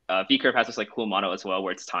V Curve has this like cool model as well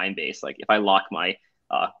where it's time based. Like if I lock my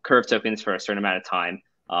Curve tokens for a certain amount of time,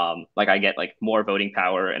 like I get like more voting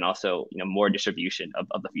power and also more distribution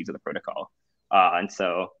of the fees of the protocol. And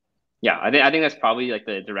so I think that's probably like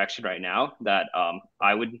the direction right now that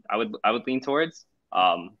I would lean towards.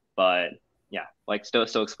 But yeah, like still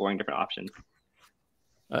exploring different options.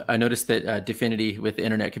 I noticed that Dfinity with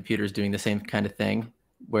Internet Computer is doing the same kind of thing,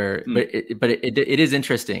 where but it is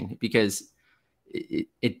interesting because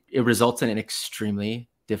it results in an extremely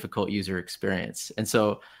difficult user experience. And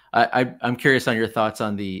so I'm curious on your thoughts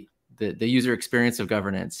on the user experience of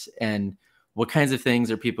governance, and what kinds of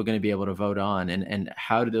things are people going to be able to vote on, and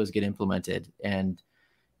how do those get implemented? And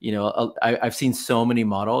I've seen so many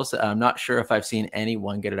models. I'm not sure if I've seen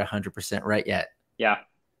anyone get it 100% right yet. Yeah,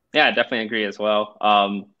 I definitely agree as well.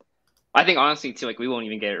 I think honestly too, like we won't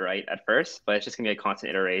even get it right at first, but it's just gonna be a constant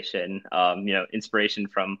iteration. Inspiration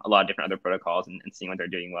from a lot of different other protocols and seeing what they're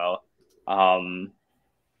doing well.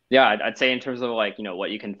 I'd say in terms of like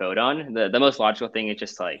what you can vote on, the most logical thing is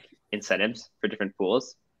just like incentives for different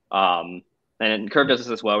pools. And Curve does this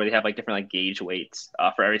as well, where they have like different like gauge weights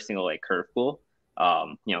for every single like Curve pool.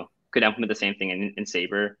 Could implement the same thing in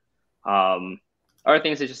Saber. Other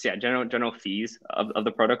things is just general fees of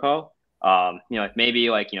the protocol. Like maybe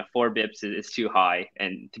like 4 bips is too high,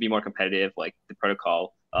 and to be more competitive, like the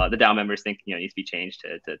protocol, the DAO members think needs to be changed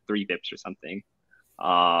to 3 bips or something.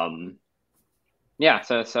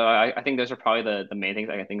 So I think those are probably the main things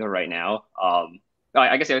I can think of right now.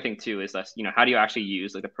 I guess the other thing too is that how do you actually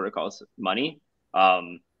use like the protocol's money?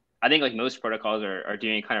 I think like most protocols are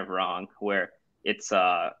doing it kind of wrong, where it's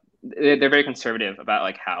they're very conservative about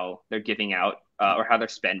like how they're giving out or how they're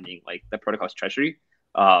spending like the protocol's treasury.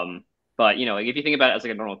 But like if you think about it as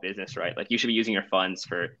like a normal business, right? Like you should be using your funds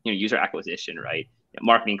for user acquisition, right?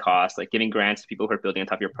 Marketing costs, like giving grants to people who are building on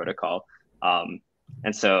top of your protocol.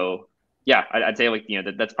 And so I'd say like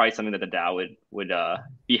that's probably something that the DAO would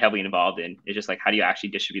be heavily involved in. It's just like how do you actually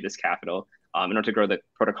distribute this capital in order to grow the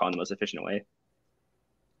protocol in the most efficient way.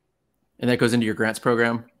 And that goes into your grants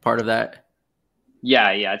program, part of that? Yeah,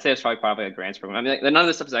 I'd say it's probably a grants program. I mean, like, none of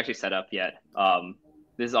this stuff is actually set up yet.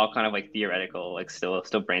 This is all kind of like theoretical, like still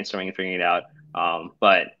brainstorming and figuring it out.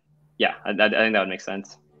 But yeah, I think that would make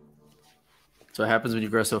sense. So what happens when you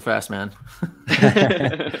grow so fast, man.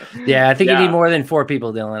 Yeah, I think you need more than 4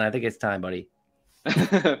 people, Dylan. I think it's time, buddy.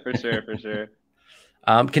 For sure.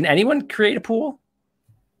 Can anyone create a pool?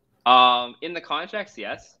 In the contracts,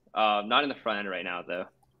 yes. Not in the front end right now, though.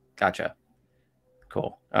 Gotcha.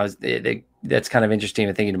 Cool. That's kind of interesting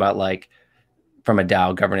to thinking about, like, from a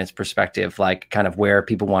DAO governance perspective, like kind of where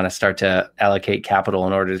people want to start to allocate capital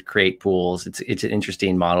in order to create pools. It's an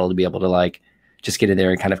interesting model to be able to like just get in there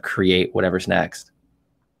and kind of create whatever's next.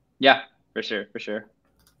 Yeah, for sure.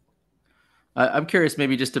 I'm curious,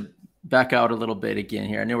 maybe just to back out a little bit again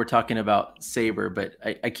here. I know we're talking about Saber, but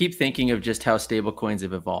I keep thinking of just how stable coins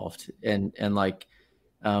have evolved and like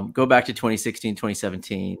go back to 2016,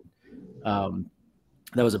 2017.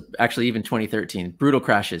 That was actually even 2013, brutal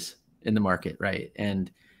crashes in the market, right? And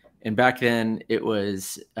back then it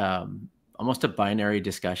was almost a binary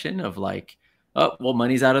discussion of like, oh, well,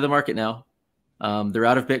 money's out of the market now. They're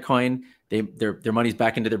out of Bitcoin. Their money's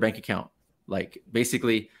back into their bank account. Like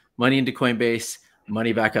basically money into Coinbase,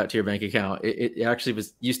 money back out to your bank account. It actually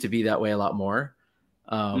used to be that way a lot more.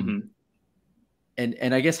 And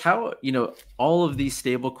I guess how, all of these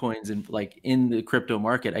stable coins and like in the crypto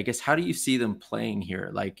market, I guess, how do you see them playing here?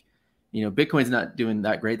 Like, Bitcoin's not doing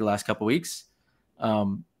that great the last couple of weeks.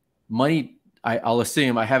 Money, I'll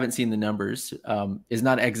assume, I haven't seen the numbers, is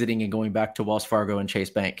not exiting and going back to Wells Fargo and Chase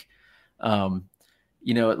Bank.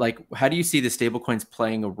 Like, how do you see the stable coins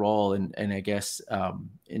playing a role in I guess,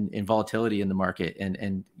 in volatility in the market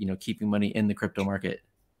and keeping money in the crypto market?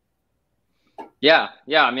 Yeah.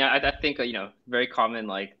 I mean, I think very common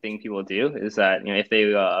like thing people do is that if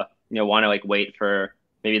they want to like wait for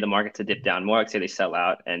maybe the market to dip down more, like say they sell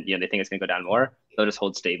out and they think it's gonna go down more, they'll just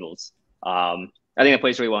hold stables. I think it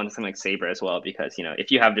plays really well into something like Saber as well because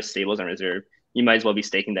if you have just stables on reserve, you might as well be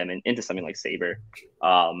staking them into something like Saber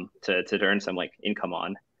to earn some like income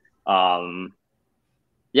on.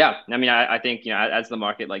 Yeah, I mean, I think as the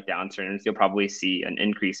market like downturns, you'll probably see an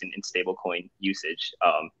increase in stablecoin usage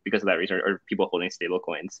because of that reason, or people holding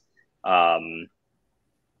stablecoins.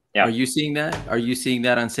 Yeah. Are you seeing that? Are you seeing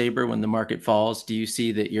that on Saber when the market falls? Do you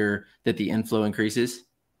see that the inflow increases?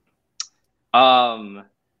 No,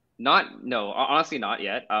 honestly, not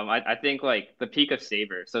yet. I think like the peak of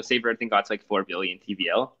Saber. So Saber, I think got to like 4 billion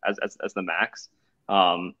TVL as the max.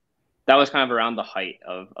 That was kind of around the height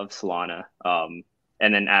of Solana. And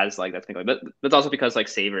then as like that's but that's also because like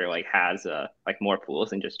Saber like has like more pools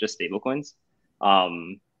than just stable coins.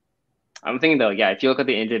 I'm thinking though, yeah, if you look at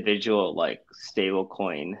the individual like stable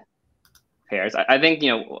coin pairs, I think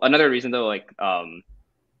another reason though, like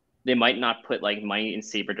they might not put like money in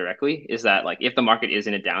Saber directly is that like if the market is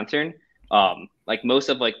in a downturn, like most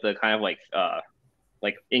of like the kind of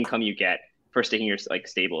like income you get for staking your like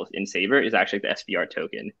stables in Saber is actually the SBR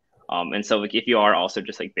token. And so like if you are also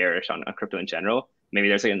just like bearish on crypto in general, maybe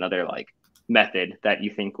there's like another like method that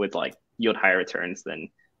you think would like yield higher returns than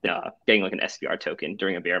getting like an SBR token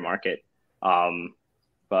during a bear market.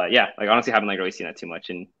 But yeah, like honestly haven't like really seen that too much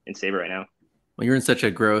in Saber right now. Well, you're in such a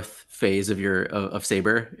growth phase of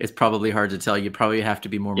Saber. It's probably hard to tell. You probably have to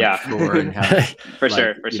be more mature and have for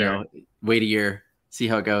sure. Wait a year, see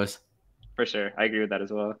how it goes. For sure, I agree with that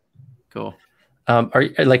as well. Cool. Are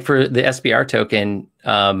like for the SBR token?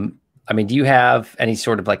 I mean, do you have any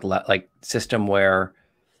sort of like system where,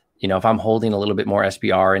 if I'm holding a little bit more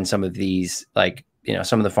SBR in some of these, like,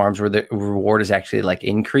 some of the farms where the reward is actually like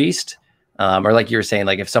increased, or like you were saying,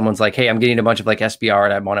 like if someone's like, hey, I'm getting a bunch of like SBR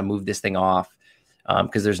and I want to move this thing off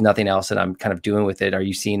because there's nothing else that I'm kind of doing with it. Are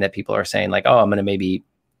you seeing that people are saying like, oh, I'm going to maybe,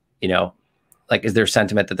 like, is there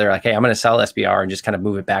sentiment that they're like, hey, I'm going to sell SBR and just kind of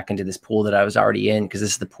move it back into this pool that I was already in because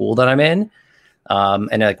this is the pool that I'm in?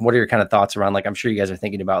 And like, what are your kind of thoughts around, like, I'm sure you guys are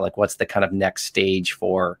thinking about like, what's the kind of next stage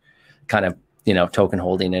for kind of, token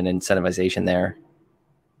holding and incentivization there?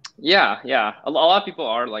 Yeah. A lot of people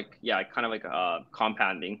are like, kind of like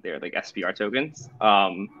compounding their like SBR tokens.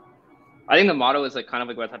 I think the model is like kind of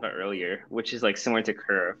like what I talked about earlier, which is like similar to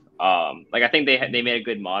Curve. Like I think they made a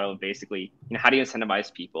good model of basically, how do you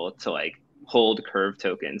incentivize people to like hold Curve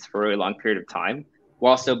tokens for a really long period of time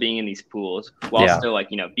while still being in these pools, while still like,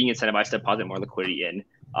 being incentivized to deposit more liquidity in.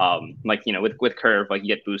 Like, with Curve, like you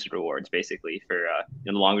get boosted rewards basically for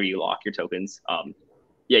the longer you lock your tokens.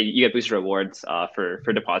 You get boosted rewards for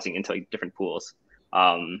depositing into like different pools.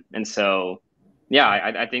 And so, yeah,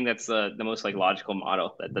 I think that's the most like logical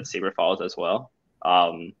model that Saber follows as well.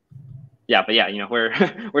 But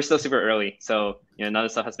we're still super early, so none of the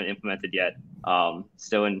stuff has been implemented yet.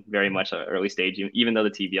 Still in very much an early stage, even though the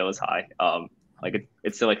TVL is high. Like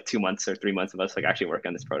it's still like 2 months or 3 months of us like actually working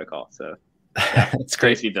on this protocol. So it's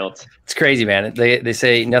crazy to be built. It's crazy, man. They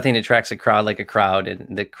say nothing attracts a crowd like a crowd,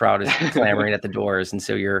 and the crowd is clamoring at the doors. And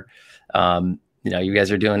so you're, you guys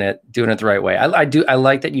are doing it the right way. I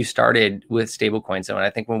like that you started with stablecoins though, and I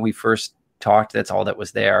think when we first talked, that's all that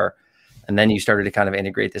was there. And then you started to kind of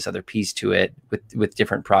integrate this other piece to it with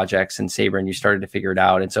different projects and Saber, and you started to figure it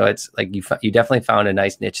out. And so it's like you definitely found a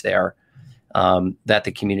nice niche there that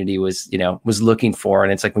the community was looking for.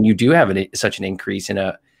 And it's like when you do have such an increase in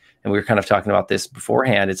and we were kind of talking about this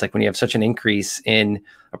beforehand, it's like when you have such an increase in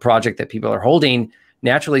a project that people are holding,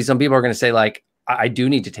 naturally some people are going to say like, I do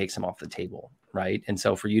need to take some off the table, right? And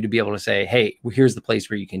so for you to be able to say, hey, well, here's the place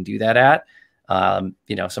where you can do that at,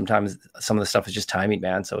 sometimes some of the stuff is just timing,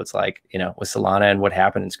 man. So it's like, with Solana and what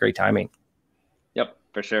happened, it's great timing. Yep,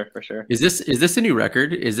 for sure. Is this a new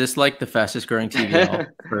record? Is this like the fastest growing TVL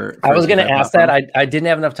for I was going to ask that. I didn't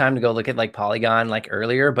have enough time to go look at like Polygon like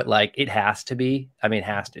earlier, but like it has to be. I mean, it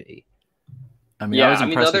has to be. I was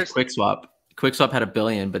impressed with QuickSwap. QuickSwap had 1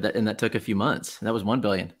 billion, but that took a few months. That was 1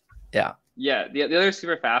 billion. Yeah. Yeah. The other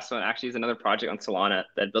super fast one actually is another project on Solana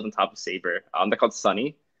that built on top of Saber. They're called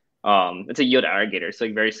Sunny. It's a yield aggregator, so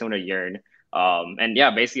like very similar to Yearn. And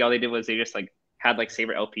yeah, basically all they did was they just like had like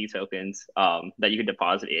Saber LP tokens that you could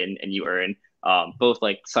deposit in, and you earn both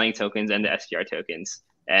like Sunny tokens and the SDR tokens.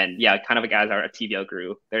 And yeah, kind of like as our TVL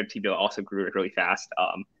grew, their TVL also grew really fast.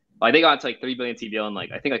 Like they got to like 3 billion TVL in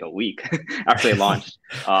like I think like a week after they launched.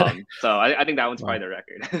 So I think that one's probably the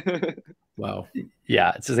record. Wow.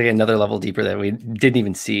 Yeah, it's just like another level deeper that we didn't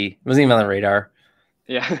even see. It wasn't even on the radar.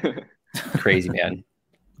 Yeah. Crazy, man.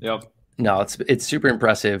 Yep. No, it's super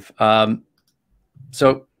impressive.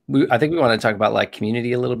 So I think we want to talk about like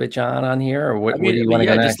community a little bit, John, on here, or what do you want to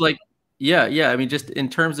go next? I mean, just in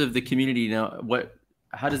terms of the community,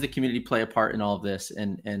 how does the community play a part in all of this,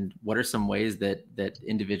 and what are some ways that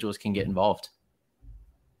individuals can get involved?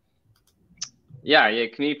 Yeah,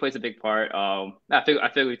 community plays a big part. I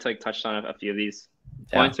feel we've touched on a few of these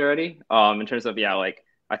points already. In terms of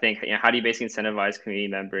I think how do you basically incentivize community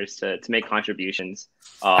members to make contributions?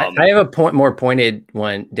 I have a more pointed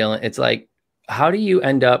one, Dylan. It's like, how do you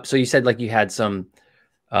end up? So you said like you had some,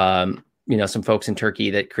 some folks in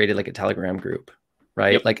Turkey that created like a Telegram group,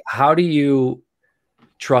 right? Yep. Like, how do you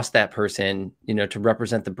trust that person, to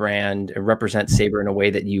represent the brand and represent Saber in a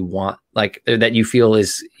way that you want, like that you feel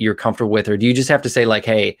you're comfortable with, or do you just have to say like,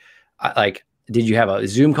 hey, did you have a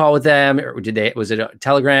Zoom call with them, or was it a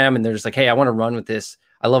Telegram? And they're just like, hey, I want to run with this.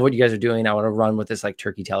 I love what you guys are doing. I want to run with this like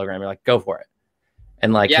Turkey Telegram. You're like, go for it.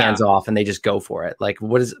 And like hands off, and they just go for it. Like,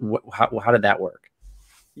 how did that work?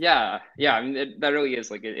 Yeah. I mean, that really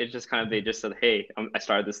is like, it's just kind of, they just said, hey, I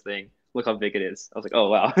started this thing. Look how big it is. I was like, oh,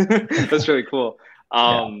 wow, that's really cool.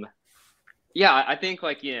 I think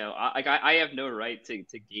I have no right to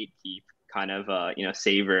gatekeep kind of,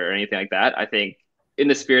 Saber or anything like that. I think in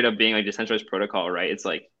the spirit of being like decentralized protocol, right? It's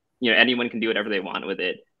like, anyone can do whatever they want with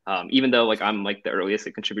it. Even though like I'm like the earliest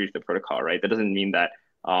contributor to the protocol, right? That doesn't mean that,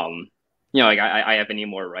 I have any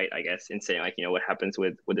more right, I guess, in saying like, what happens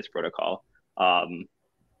with this protocol. And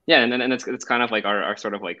then it's kind of like our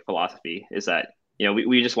sort of like philosophy is that,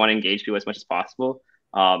 we just want to engage people as much as possible.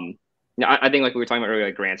 I think like we were talking about earlier,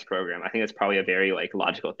 like grants program, I think that's probably a very like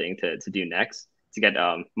logical thing to do next, to get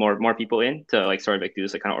more people in to like sort of like do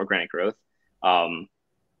this like kind of organic growth. I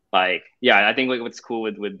think like what's cool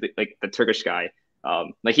with like the Turkish guy,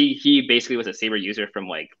 like he basically was a Saber user from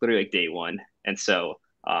like literally like day one. And so,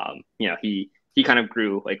 he kind of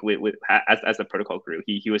grew like with as the protocol grew,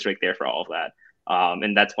 he was right there for all of that.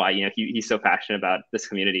 And that's why, he's so passionate about this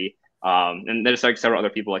community. And there's like several other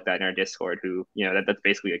people like that in our Discord who, that's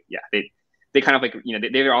basically like, they kind of like,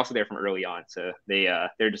 they were also there from early on. So they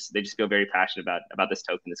just feel very passionate about this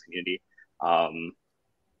token, this community. I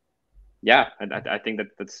think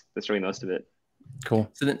that's really most of it. Cool.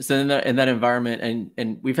 So in that environment,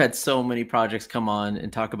 and we've had so many projects come on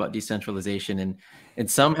and talk about decentralization, and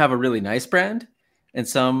some have a really nice brand, and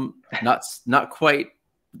some not quite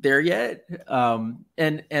there yet.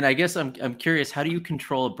 And I guess I'm curious, how do you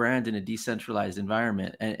control a brand in a decentralized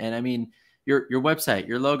environment? And I mean, your website,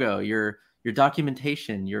 your logo, your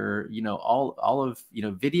documentation, your all of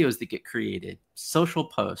videos that get created, social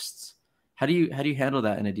posts. How do you handle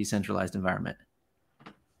that in a decentralized environment?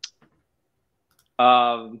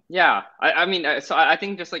 I mean, so I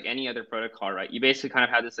think just like any other protocol, right? You basically kind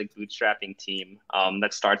of have this like bootstrapping team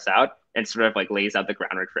that starts out and sort of like lays out the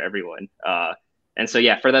groundwork for everyone. And so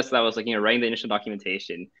for that was like writing the initial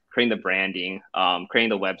documentation, creating the branding, creating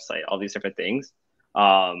the website, all these different things.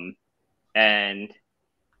 And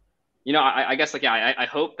I guess like I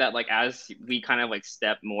hope that like as we kind of like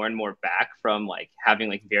step more and more back from like having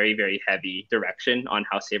like very, very heavy direction on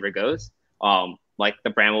how Saber goes, like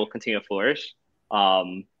the brand will continue to flourish.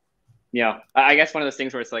 I guess one of those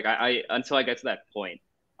things where it's like I until I get to that point,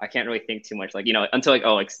 I can't really think too much. Like until like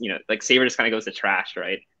like Saber just kind of goes to trash,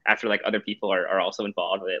 right? After like other people are also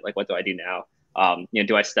involved with it. Like, what do I do now?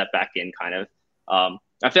 do I step back in kind of?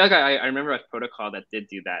 I feel like I remember a protocol that did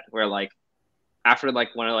do that, where like after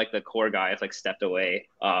like one of like the core guys like stepped away,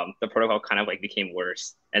 the protocol kind of like became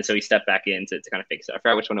worse, and so he stepped back in to kind of fix it. I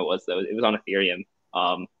forgot which one it was though. It was on Ethereum.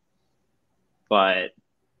 But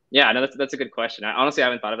yeah, no, that's a good question. I honestly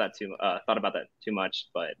haven't thought about that too much,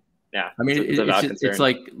 but yeah. I mean, it's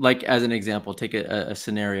like as an example, take a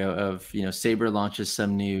scenario of, Saber launches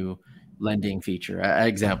some new lending feature.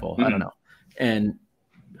 Example, I don't know, and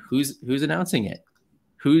who's announcing it?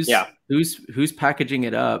 Who's packaging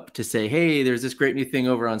it up to say, hey, there's this great new thing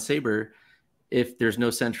over on Saber? If there's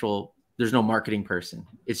no marketing person,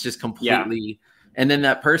 it's just completely. And then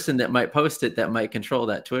that person that might post it, that might control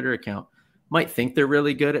that Twitter account, might think they're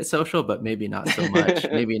really good at social, but maybe not so much.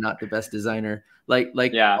 Maybe not the best designer.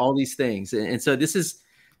 All these things. And so this is,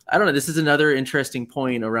 I don't know, this is another interesting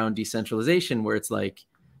point around decentralization, where it's like,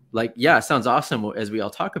 it sounds awesome as we all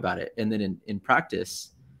talk about it. And then in practice,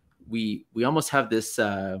 we almost have this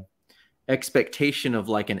expectation of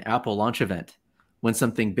like an Apple launch event when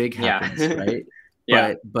something big happens, right?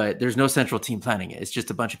 Yeah. But there's no central team planning it. It's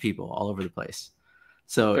just a bunch of people all over the place.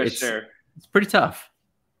 So it's pretty tough.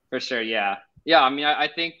 For sure, yeah. I mean, I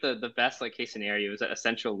think the best like case scenario is a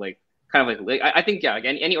central like kind of like I think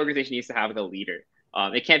again, any organization needs to have like a leader.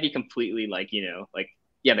 It can't be completely like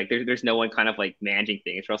there's no one kind of like managing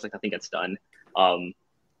things, or else like nothing gets done.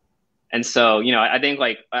 And so I think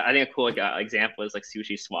a cool example is like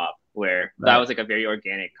Sushi Swap, where that was like a very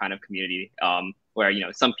organic kind of community, where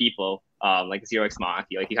some people like Xerox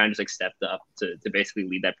Maki, like he kind of just like stepped up to basically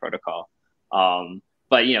lead that protocol.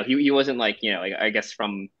 But he wasn't like I guess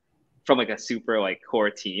from like a super like core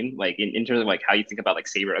team, like in terms of like how you think about like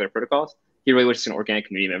Saber or other protocols. He really was just an organic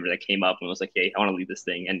community member that came up and was like, hey, I want to lead this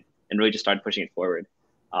thing, and really just started pushing it forward.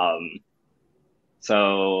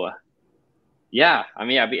 So yeah, I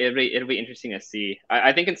mean, it'll be interesting to see.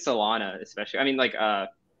 I think in Solana especially, I mean, like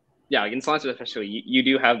in Solana especially, you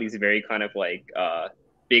do have these very kind of like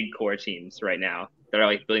big core teams right now that are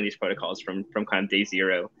like building these protocols from kind of day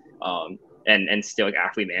zero, and still like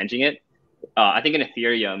actively managing it. I think in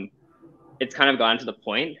Ethereum, it's kind of gotten to the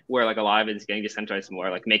point where like a lot of it is getting decentralized more.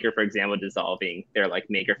 Like Maker, for example, dissolving their like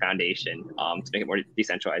Maker Foundation to make it more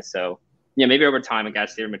decentralized. So maybe over time, I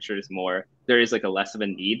guess, Ethereum matures more. There is like a less of a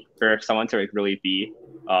need for someone to like really be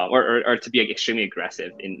or to be like extremely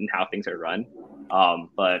aggressive in how things are run.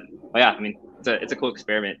 But yeah, I mean, it's a cool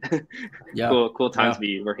experiment. Cool time to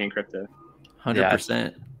be working in crypto.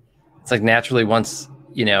 100%. It's like naturally once,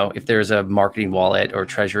 if there's a marketing wallet or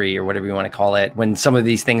treasury or whatever you want to call it, when some of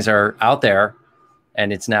these things are out there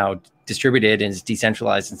and it's now distributed and it's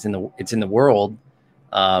decentralized, it's in the world.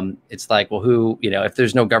 It's like, well, who, if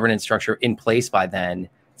there's no governance structure in place by then,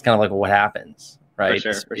 it's kind of like, well, what happens? Right.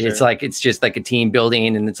 For sure. It's like, it's just like a team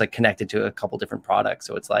building, and it's like connected to a couple different products.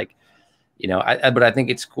 So it's like, but I think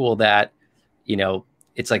it's cool that,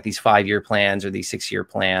 it's like these 5-year plans or these 6-year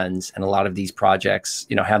plans. And a lot of these projects,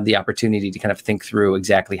 have the opportunity to kind of think through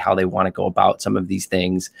exactly how they want to go about some of these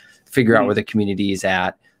things, figure out where the community is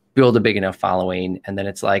at, build a big enough following. And then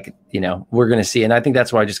it's like, we're going to see. And I think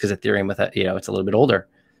that's why, just because Ethereum with it, it's a little bit older,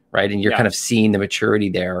 right? And you're kind of seeing the maturity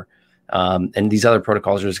there. And these other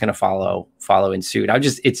protocols are just going to follow in suit.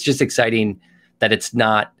 It's just exciting that it's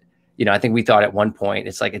not, I think we thought at one point,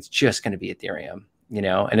 it's like, it's just going to be Ethereum.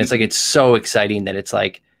 And it's like, it's so exciting that it's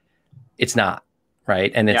like, it's not,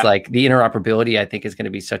 right. And it's like the interoperability, I think, is going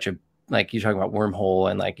to be such a, like you're talking about Wormhole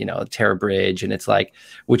and like, Terra Bridge, and it's like,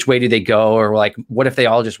 which way do they go? Or like, what if they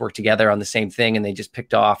all just work together on the same thing and they just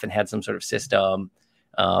picked off and had some sort of system?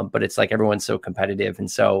 But it's like, everyone's so competitive and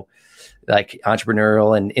so like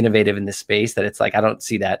entrepreneurial and innovative in this space that it's like, I don't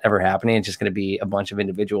see that ever happening. It's just going to be a bunch of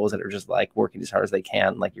individuals that are just like working as hard as they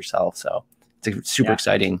can, like yourself. So it's super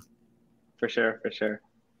exciting. For sure.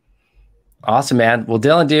 Awesome, man. Well,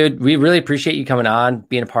 Dylan, dude, we really appreciate you coming on,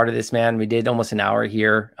 being a part of this, man. We did almost an hour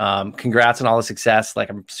here. Congrats on all the success. Like,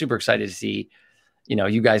 I'm super excited to see,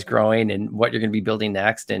 you guys growing and what you're going to be building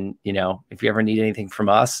next. And, if you ever need anything from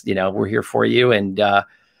us, we're here for you. And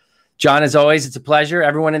John, as always, it's a pleasure.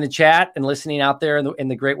 Everyone in the chat and listening out there in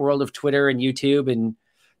the great world of Twitter and YouTube and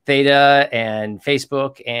Theta and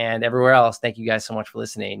Facebook and everywhere else. Thank you guys so much for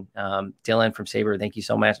listening. Dylan from Saber, thank you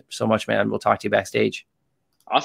so much, man. We'll talk to you backstage.